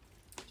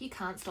 You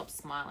can't stop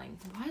smiling.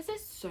 Why is there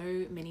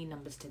so many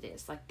numbers to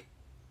this? Like,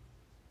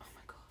 oh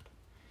my god.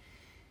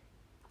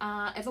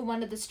 Ever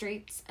wandered the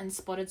streets and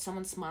spotted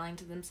someone smiling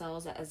to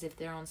themselves as if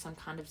they're on some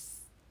kind of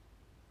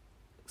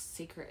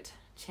secret?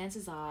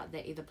 Chances are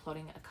they're either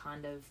plotting a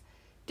kind of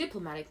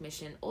diplomatic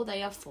mission or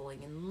they are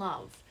falling in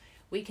love.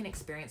 We can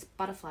experience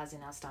butterflies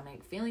in our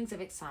stomach, feelings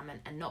of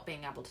excitement, and not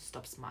being able to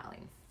stop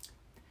smiling.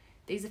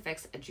 These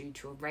effects are due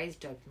to raised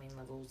dopamine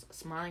levels.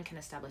 Smiling can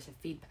establish a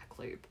feedback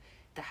loop.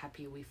 The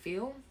happier we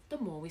feel, the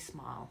more we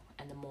smile.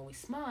 And the more we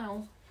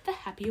smile, the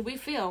happier we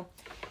feel.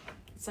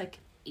 It's like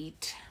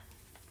eat,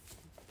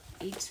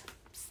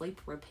 sleep,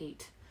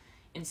 repeat.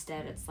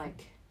 Instead, it's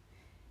like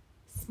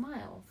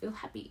smile, feel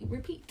happy,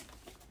 repeat.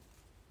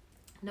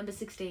 Number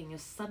 16, you're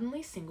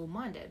suddenly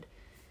single-minded.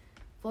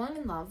 Falling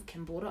in love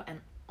can border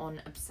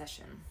on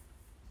obsession.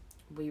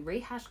 We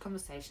rehash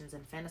conversations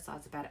and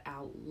fantasize about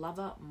our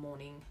lover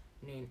morning,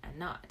 noon, and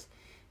night.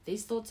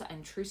 These thoughts are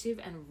intrusive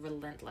and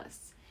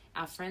relentless.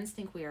 Our friends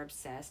think we are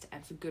obsessed,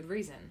 and for good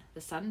reason.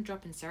 The sudden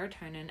drop in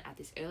serotonin at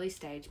this early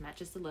stage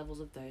matches the levels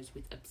of those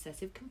with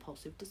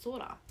obsessive-compulsive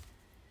disorder.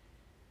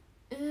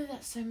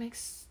 That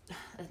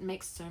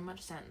makes so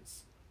much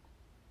sense.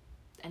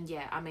 And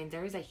yeah, I mean,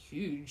 there is a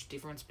huge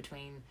difference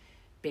between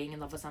being in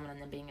love with someone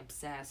and then being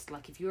obsessed.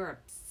 Like, if you're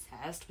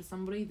obsessed with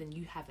somebody, then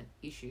you have an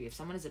issue. If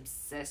someone is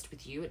obsessed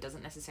with you, it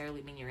doesn't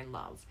necessarily mean you're in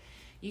love.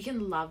 You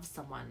can love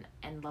someone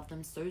and love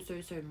them so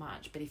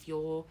much, but if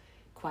you're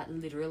quite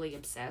literally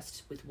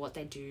obsessed with what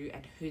they do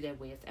and who they're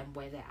with and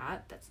where they're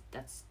at,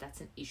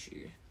 that's an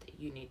issue that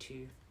you need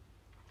to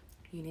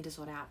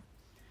sort out.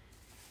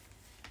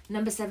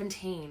 Number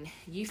 17,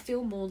 you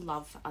feel more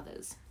love for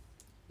others.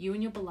 You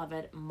and your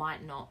beloved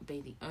might not be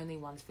the only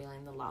ones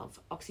feeling the love.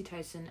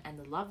 Oxytocin and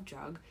the love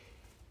drug,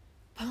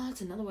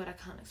 it's another word I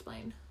can't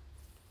explain.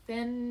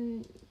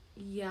 Phenylalanine,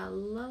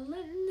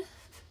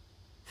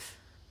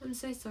 I'm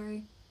so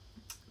sorry,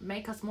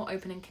 make us more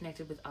open and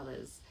connected with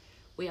others.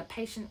 We are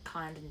patient,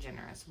 kind, and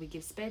generous. We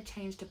give spare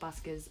change to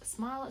buskers,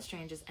 smile at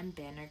strangers, and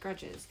bear no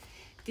grudges.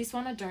 This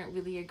one I don't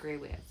really agree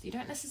with. You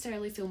don't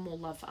necessarily feel more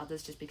love for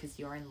others just because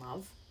you're in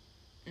love.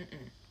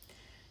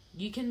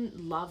 You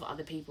can love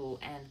other people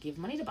and give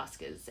money to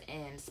buskers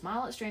and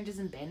smile at strangers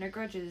and bear no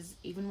grudges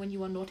even when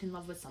you are not in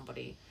love with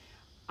somebody.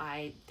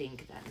 I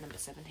think that number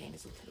 17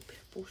 is a little bit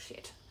of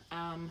bullshit.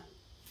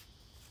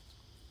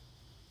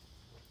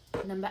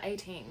 Number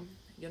 18,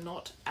 you're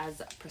not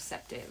as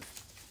perceptive.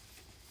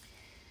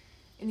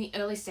 In the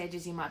early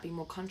stages, you might be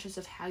more conscious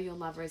of how your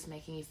lover is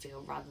making you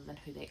feel rather than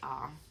who they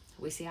are.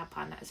 We see our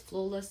partner as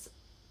flawless,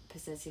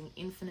 possessing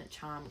infinite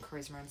charm,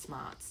 charisma, and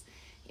smarts.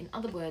 In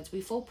other words,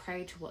 we fall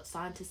prey to what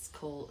scientists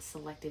call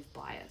selective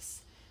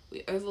bias.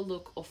 We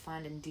overlook or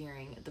find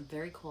endearing the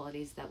very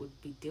qualities that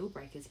would be deal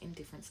breakers in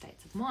different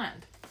states of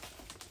mind.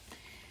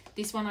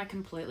 This one I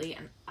completely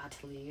and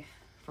utterly,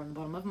 from the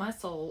bottom of my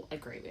soul,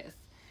 agree with.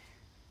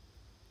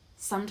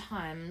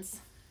 Sometimes,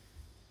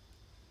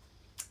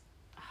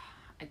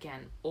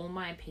 again, all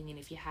my opinion,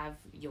 if you have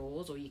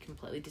yours or you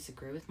completely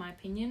disagree with my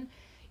opinion,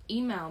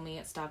 email me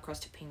at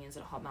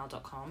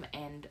starcrossedopinions@hotmail.com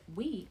and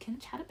we can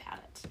chat about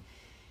it.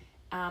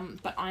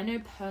 But I know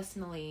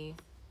personally,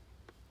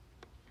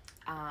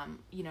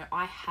 You know,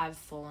 I have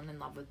fallen in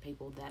love with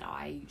people that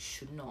I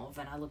shouldn't have,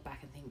 and I look back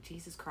and think,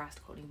 Jesus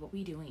Christ, Courtney, what were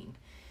you doing?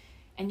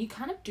 And you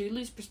kind of do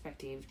lose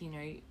perspective. You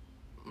know,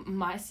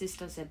 my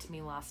sister said to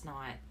me last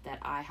night that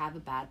I have a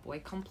bad boy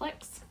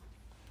complex,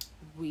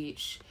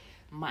 which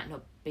might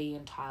not be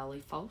entirely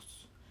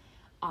false.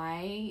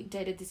 I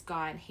dated this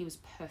guy and he was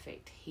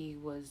perfect. He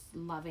was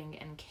loving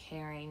and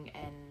caring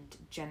and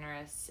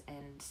generous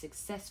and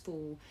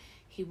successful.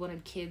 He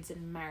wanted kids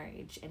and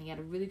marriage, and he had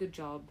a really good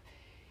job.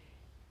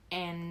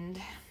 And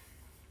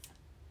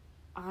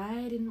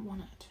I didn't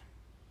want it.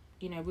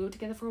 You know, we were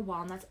together for a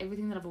while, and that's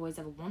everything that I've always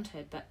ever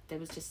wanted, but there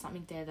was just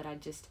something there that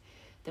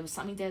there was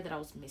something there that I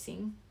was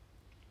missing.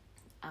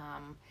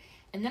 And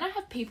then I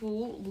have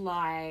people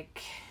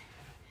like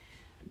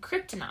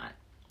Kryptonite,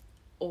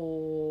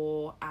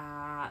 or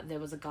there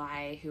was a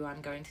guy who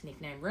I'm going to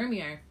nickname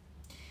Romeo.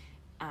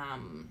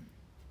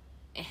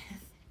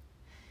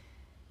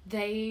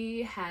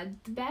 They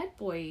had the bad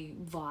boy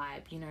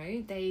vibe, you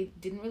know. They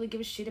didn't really give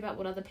a shit about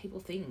what other people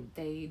think.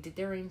 They did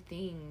their own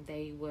thing.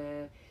 They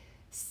were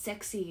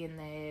sexy in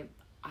their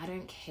I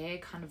don't care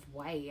kind of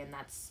way, and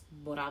that's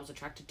what I was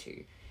attracted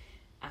to.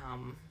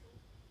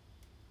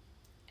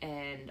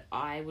 And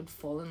I would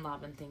fall in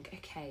love and think,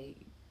 okay,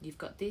 you've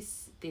got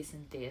this, this,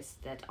 and this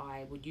that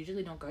I would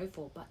usually not go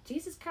for, but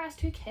Jesus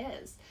Christ, who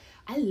cares?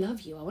 I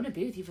love you. I want to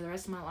be with you for the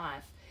rest of my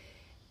life.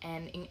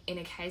 And in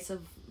a case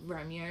of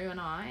Romeo and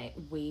I,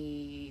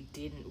 we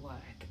didn't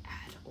work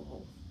at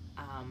all.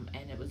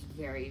 And it was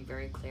very,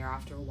 very clear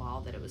after a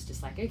while that it was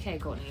just like, okay,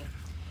 Courtney,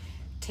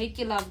 take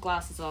your love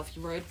glasses off,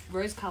 your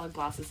rose-coloured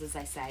glasses, as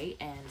they say,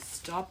 and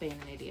stop being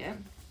an idiot.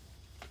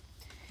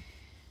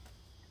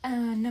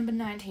 Number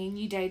 19,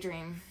 you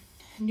daydream.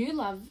 New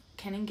love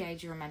can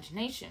engage your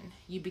imagination.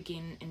 You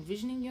begin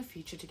envisioning your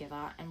future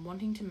together and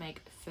wanting to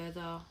make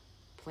further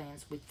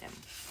plans with them.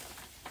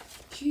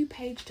 Cue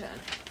page turn.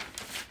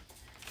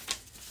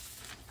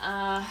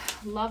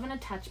 Love and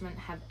attachment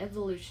have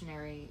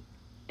evolutionarily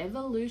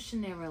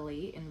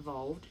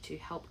evolved to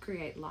help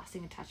create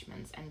lasting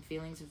attachments and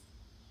feelings of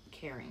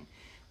caring,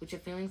 which are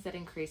feelings that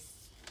increase...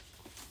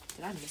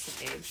 Did I miss a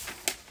page?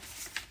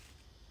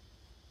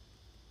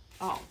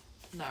 Oh,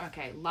 no,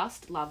 okay.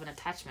 Lust, love, and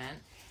attachment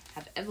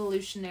have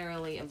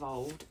evolutionarily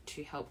evolved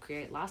to help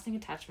create lasting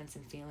attachments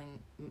and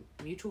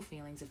mutual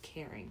feelings of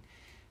caring,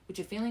 which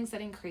are feelings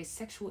that increase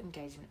sexual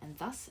engagement and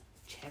thus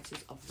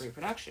chances of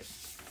reproduction.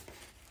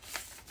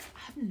 I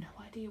have no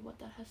idea what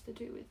that has to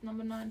do with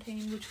number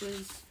 19, which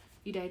was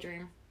you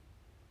daydream.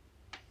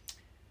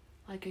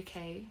 Like,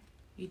 okay,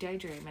 you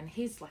daydream, and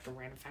here's like a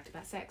random fact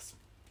about sex.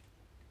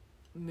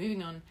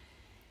 Moving on.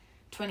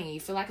 20, you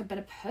feel like a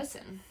better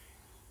person.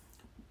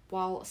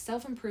 While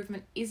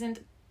self-improvement isn't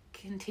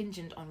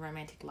contingent on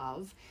romantic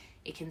love,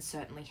 it can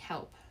certainly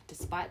help.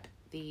 Despite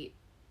the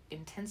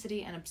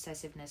intensity and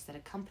obsessiveness that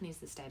accompanies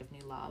the state of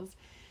new love,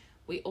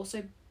 we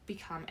also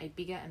become a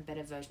bigger and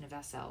better version of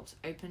ourselves.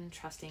 Open,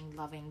 trusting,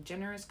 loving,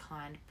 generous,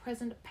 kind,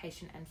 present,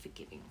 patient, and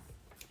forgiving.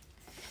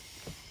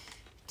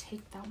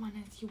 Take that one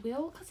as you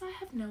will, because I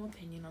have no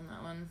opinion on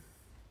that one.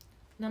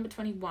 Number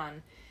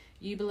 21,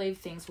 you believe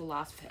things will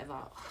last forever.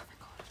 Oh my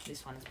god,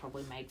 this one is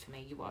probably made for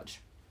me. You watch.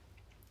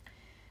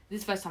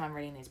 This is the first time I'm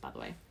reading these, by the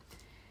way.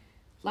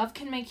 Love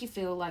can make you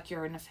feel like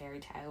you're in a fairy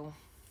tale.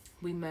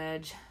 We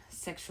merge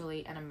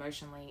sexually and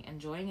emotionally,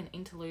 enjoying an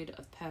interlude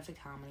of perfect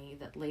harmony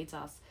that leads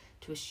us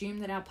to assume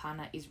that our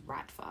partner is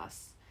right for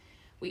us.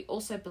 We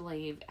also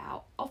believe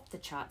our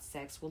off-the-chart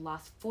sex will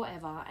last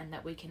forever and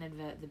that we can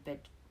avert the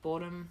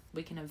boredom,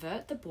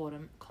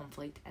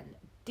 conflict, and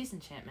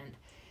disenchantment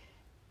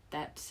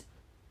that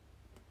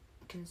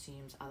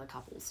consumes other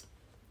couples.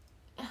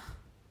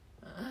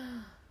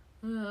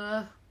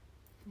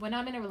 When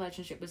I'm in a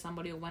relationship with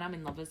somebody or when I'm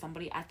in love with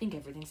somebody, I think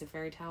everything's a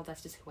fairy tale.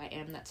 That's just who I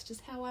am. That's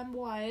just how I'm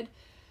wired.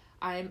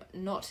 I'm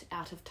not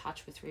out of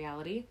touch with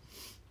reality.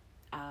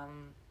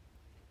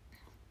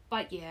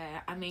 But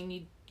yeah, I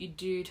mean, you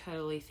do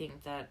totally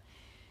think that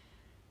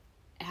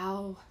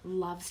our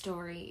love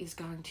story is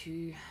going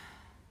to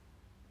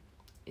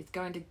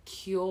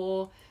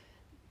cure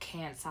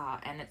cancer,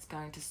 and it's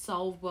going to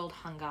solve world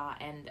hunger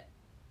and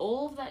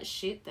all of that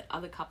shit that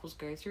other couples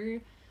go through.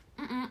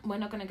 We're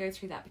not going to go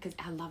through that because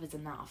our love is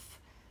enough.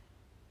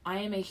 I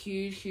am a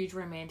huge, huge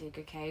romantic,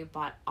 okay?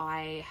 But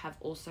I have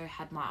also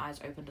had my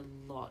eyes opened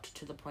a lot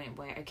to the point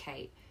where,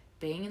 okay,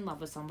 being in love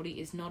with somebody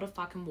is not a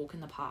fucking walk in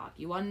the park.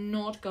 You are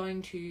not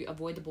going to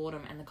avoid the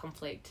boredom and the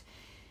conflict.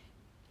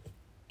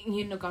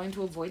 You're not going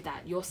to avoid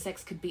that. Your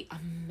sex could be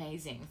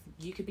amazing.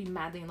 You could be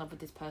madly in love with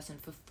this person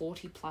for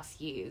 40 plus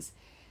years.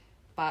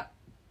 But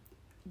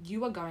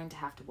you are going to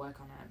have to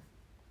work on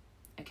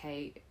it.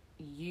 Okay?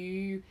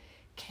 You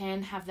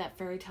can have that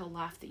fairy tale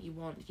life that you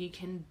want. You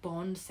can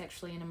bond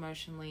sexually and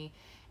emotionally,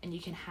 and you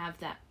can have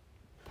that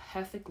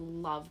perfect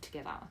love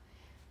together.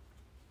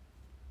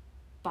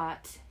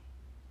 But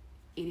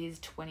it is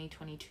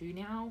 2022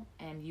 now,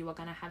 and you are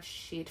going to have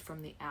shit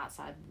from the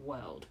outside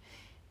world.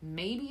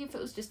 Maybe if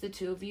it was just the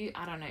two of you,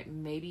 I don't know,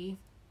 maybe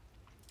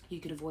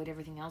you could avoid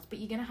everything else, but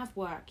you're going to have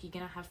work, you're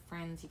going to have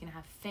friends, you're going to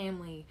have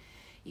family,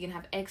 You're going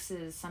to have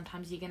exes.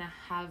 Sometimes you're going to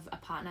have a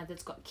partner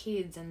that's got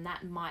kids, and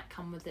that might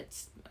come with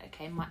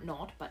might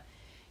not, but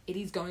it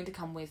is going to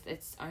come with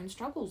its own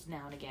struggles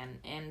now and again.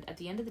 And at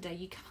the end of the day,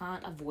 you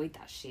can't avoid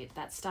that shit.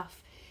 That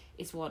stuff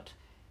is what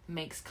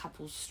makes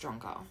couples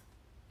stronger.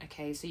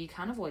 Okay, so you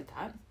can't avoid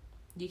that.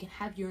 You can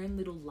have your own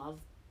little love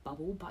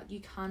bubble, but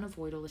you can't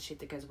avoid all the shit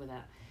that goes with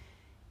it.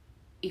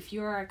 If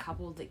you're a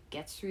couple that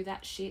gets through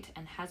that shit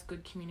and has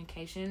good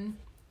communication,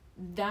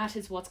 that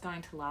is what's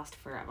going to last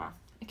forever.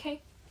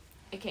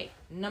 Okay,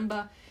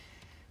 number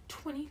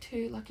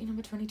 22, lucky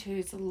number 22,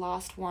 it's the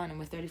last one, and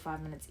we're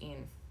 35 minutes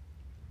in.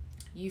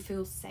 You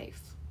feel safe.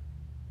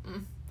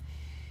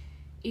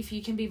 If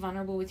you can be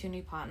vulnerable with your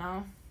new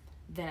partner,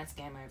 then it's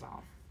game over.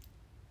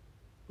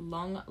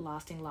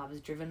 Long-lasting love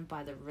is driven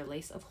by the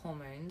release of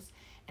hormones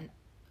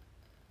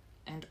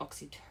and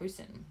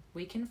oxytocin.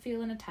 We can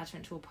feel an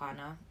attachment to a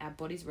partner. Our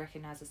bodies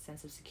recognize a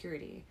sense of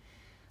security.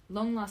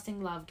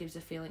 Long-lasting love gives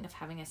a feeling of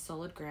having a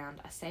solid ground,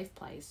 a safe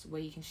place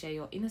where you can share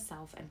your inner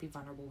self and be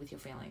vulnerable with your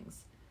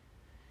feelings.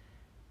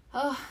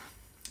 Oh,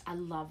 I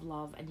love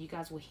love, and you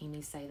guys will hear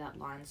me say that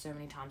line so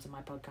many times in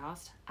my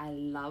podcast. I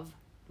love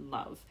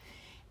love.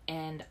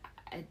 And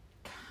I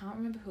can't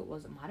remember who it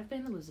was. It might have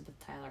been Elizabeth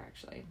Taylor,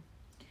 actually.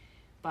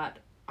 But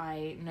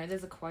I know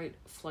there's a quote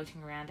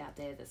floating around out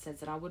there that says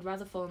that I would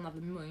rather fall in love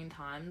a million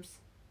times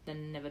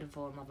than never to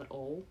fall in love at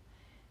all.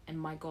 And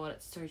my God,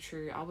 it's so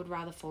true. I would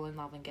rather fall in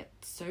love and get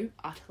so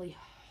utterly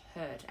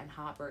hurt and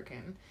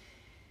heartbroken.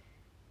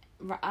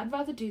 I'd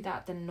rather do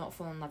that than not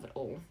fall in love at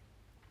all.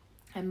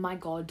 And my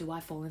God, do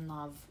I fall in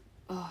love.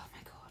 Oh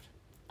my God.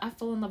 I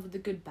fall in love with the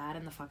good, bad,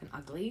 and the fucking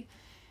ugly.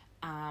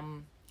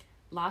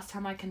 Last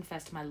time I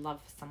confessed my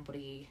love for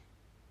somebody,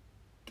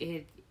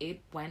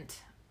 it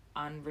went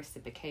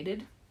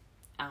unreciprocated.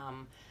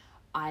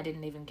 I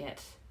didn't even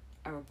get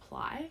a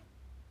reply.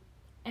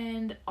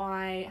 And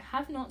I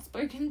have not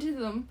spoken to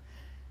them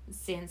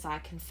since I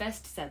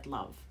confessed said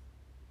love.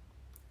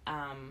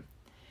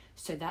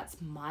 So that's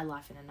my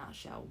life in a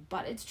nutshell.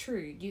 But it's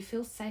true. You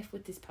feel safe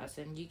with this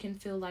person. You can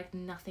feel like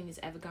nothing is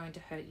ever going to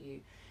hurt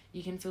you.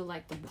 You can feel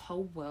like the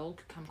whole world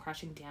could come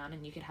crashing down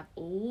and you could have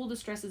all the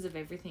stresses of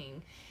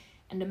everything.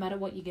 And no matter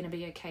what, you're going to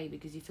be okay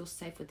because you feel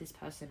safe with this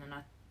person. And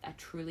I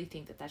truly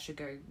think that should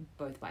go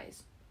both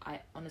ways. I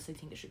honestly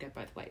think it should go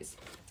both ways.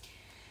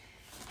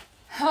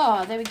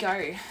 Oh, there we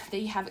go. There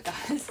you have it,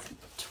 guys.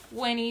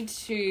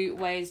 22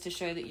 ways to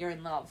show that you're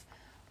in love.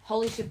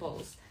 Holy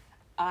shitballs.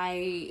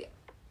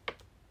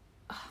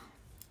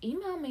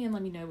 Email me and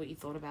let me know what you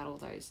thought about all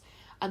those.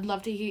 I'd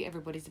love to hear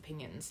everybody's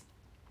opinions.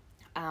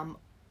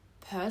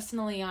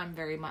 Personally, I'm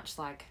very much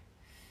like,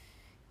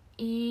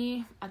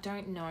 I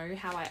don't know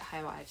how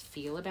I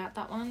feel about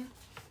that one.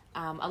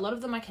 A lot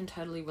of them I can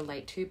totally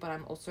relate to, but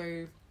I'm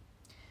also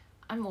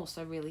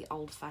really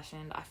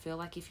old-fashioned. I feel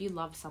like if you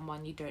love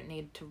someone, you don't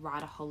need to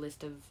write a whole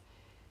list of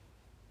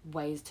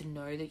ways to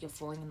know that you're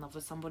falling in love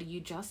with somebody. You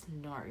just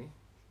know.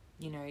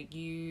 You know,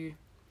 you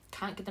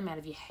can't get them out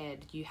of your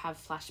head. You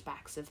have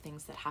flashbacks of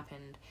things that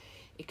happened.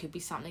 It could be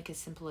something as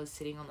simple as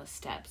sitting on the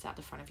steps out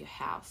the front of your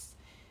house,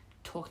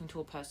 talking to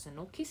a person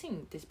or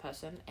kissing this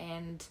person,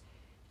 and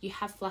you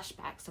have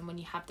flashbacks. And when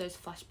you have those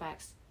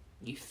flashbacks,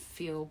 you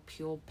feel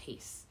pure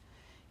peace.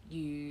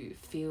 You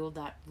feel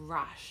that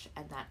rush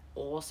and that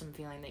awesome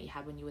feeling that you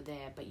had when you were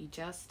there, but you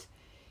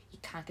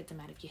can't get them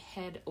out of your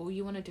head. All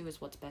you want to do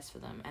is what's best for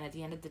them. And at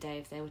the end of the day,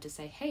 if they were to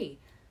say, hey,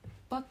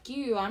 fuck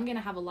you, I'm going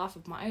to have a life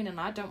of my own and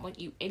I don't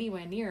want you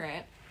anywhere near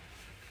it,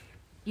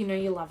 you know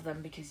you love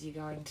them because you're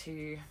going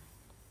to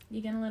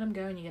let them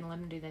go and you're going to let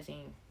them do their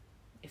thing.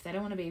 If they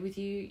don't want to be with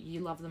you, you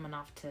love them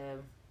enough to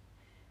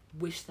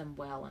wish them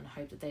well and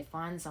hope that they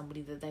find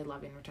somebody that they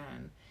love in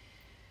return.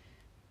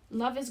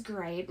 Love is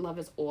great. Love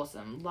is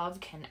awesome. Love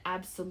can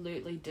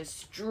absolutely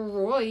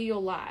destroy your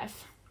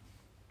life,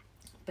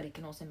 but it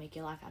can also make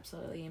your life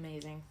absolutely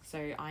amazing.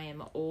 So I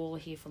am all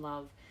here for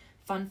love.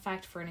 Fun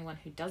fact for anyone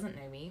who doesn't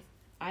know me,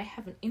 I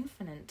have an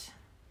infinite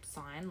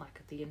sign,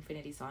 like the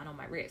infinity sign on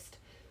my wrist,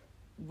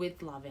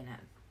 with love in it.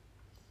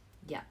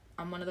 Yeah,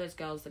 I'm one of those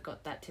girls that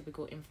got that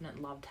typical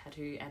infinite love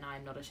tattoo, and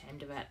I'm not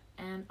ashamed of it,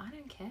 and I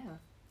don't care.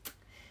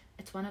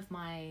 It's one of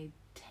my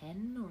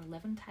 10 or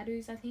 11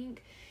 tattoos, I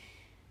think.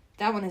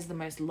 That one is the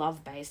most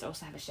love-based. I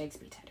also have a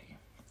Shakespeare tattoo.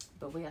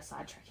 But we are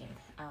sidetracking.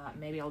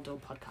 Maybe I'll do a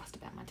podcast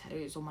about my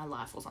tattoos or my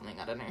life or something.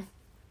 I don't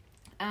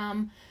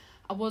know.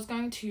 I was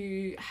going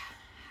to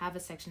have a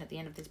section at the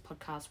end of this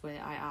podcast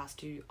where I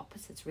asked, do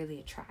opposites really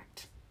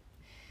attract?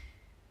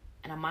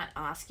 And I might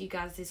ask you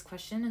guys this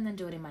question and then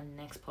do it in my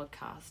next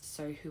podcast.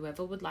 So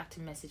whoever would like to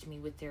message me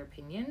with their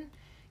opinion,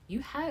 you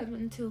have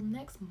until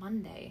next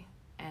Monday.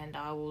 And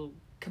I will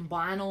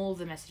combine all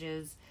the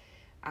messages.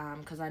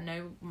 Because I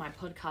know my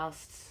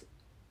podcasts,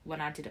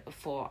 when I did it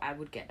before, I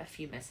would get a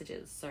few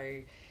messages.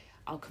 So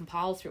I'll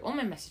compile through all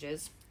my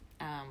messages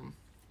and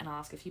I'll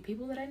ask a few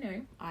people that I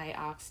know. I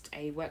asked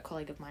a work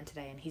colleague of mine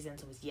today and his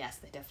answer was yes,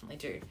 they definitely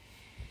do.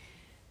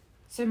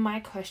 So my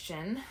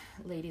question,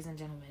 ladies and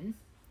gentlemen,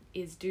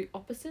 is do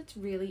opposites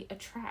really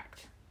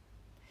attract?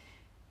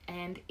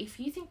 And if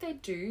you think they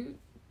do,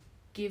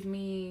 give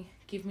me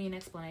give me an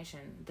explanation.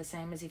 The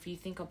same as if you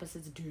think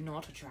opposites do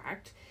not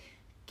attract,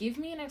 give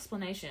me an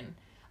explanation.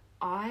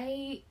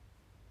 I'm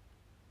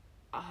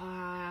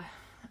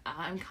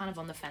kind of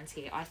on the fence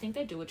here. I think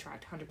they do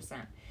attract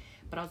 100%.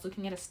 But I was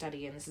looking at a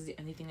study, and this is the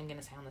only thing I'm going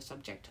to say on the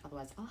subject.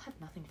 Otherwise, I'll have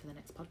nothing for the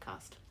next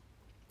podcast.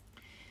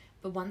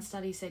 But one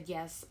study said,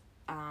 yes,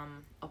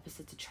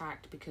 opposites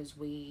attract because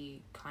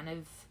we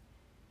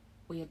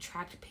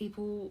attract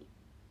people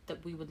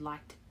that we would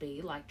like to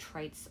be, like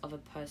traits of a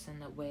person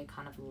that we're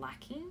kind of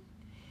lacking.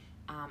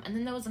 And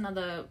then there was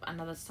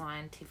another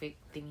scientific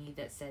thingy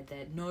that said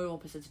that no,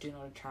 opposites do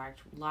not attract.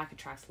 Like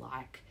attracts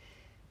like.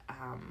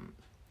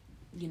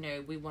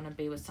 We want to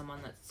be with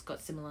someone that's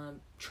got similar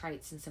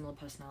traits and similar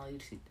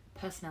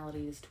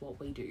personalities to what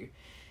we do.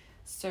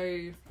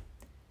 So,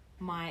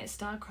 my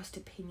star-crossed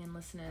opinion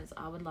listeners,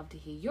 I would love to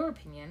hear your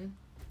opinion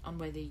on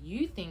whether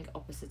you think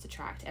opposites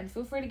attract. And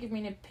feel free to give me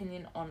an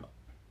opinion on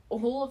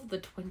all of the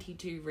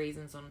 22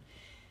 reasons on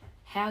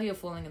how you're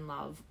falling in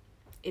love.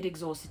 It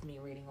exhausted me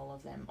reading all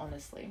of them,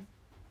 honestly.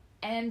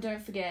 And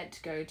don't forget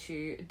to go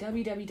to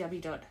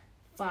www.5,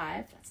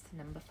 that's the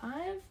number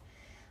 5,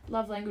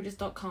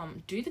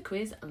 lovelanguages.com. Do the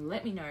quiz.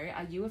 Let me know.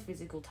 Are you a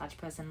physical touch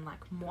person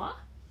like moi?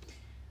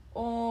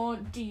 Or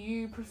do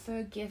you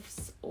prefer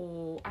gifts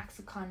or acts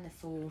of kindness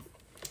or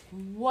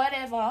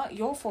whatever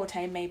your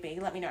forte may be?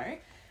 Let me know.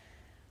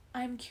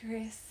 I'm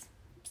curious.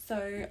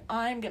 So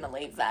I'm going to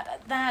leave that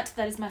at that.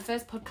 That is my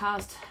first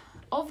podcast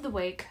of the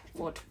week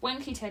for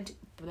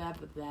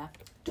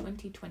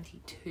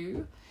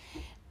 2022.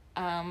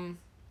 I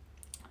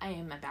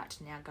am about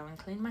to now go and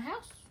clean my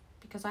house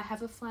because I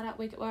have a flat out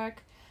week at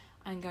work.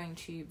 I'm going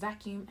to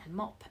vacuum and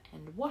mop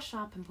and wash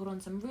up and put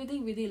on some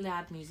really, really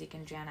loud music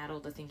and drown out all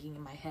the thinking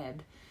in my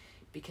head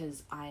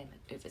because I am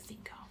an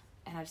overthinker.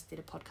 And I just did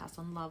a podcast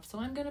on love, so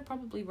I'm going to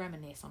probably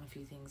reminisce on a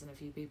few things and a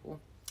few people.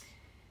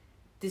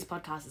 This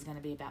podcast is going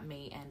to be about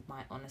me and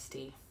my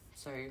honesty.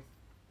 So,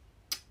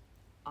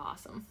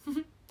 awesome.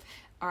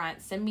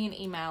 Alright, send me an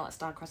email at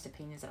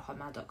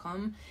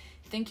starcrossedopinions@hotmail.com.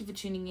 Thank you for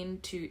tuning in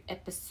to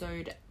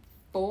episode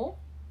 4.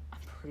 I'm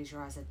pretty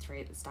sure I said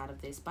 3 at the start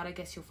of this, but I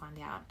guess you'll find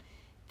out.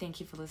 Thank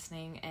you for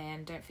listening,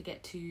 and don't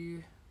forget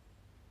to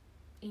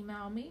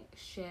email me,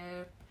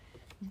 share,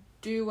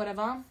 do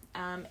whatever,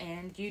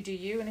 and you do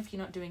you, and if you're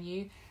not doing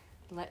you,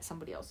 let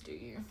somebody else do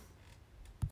you.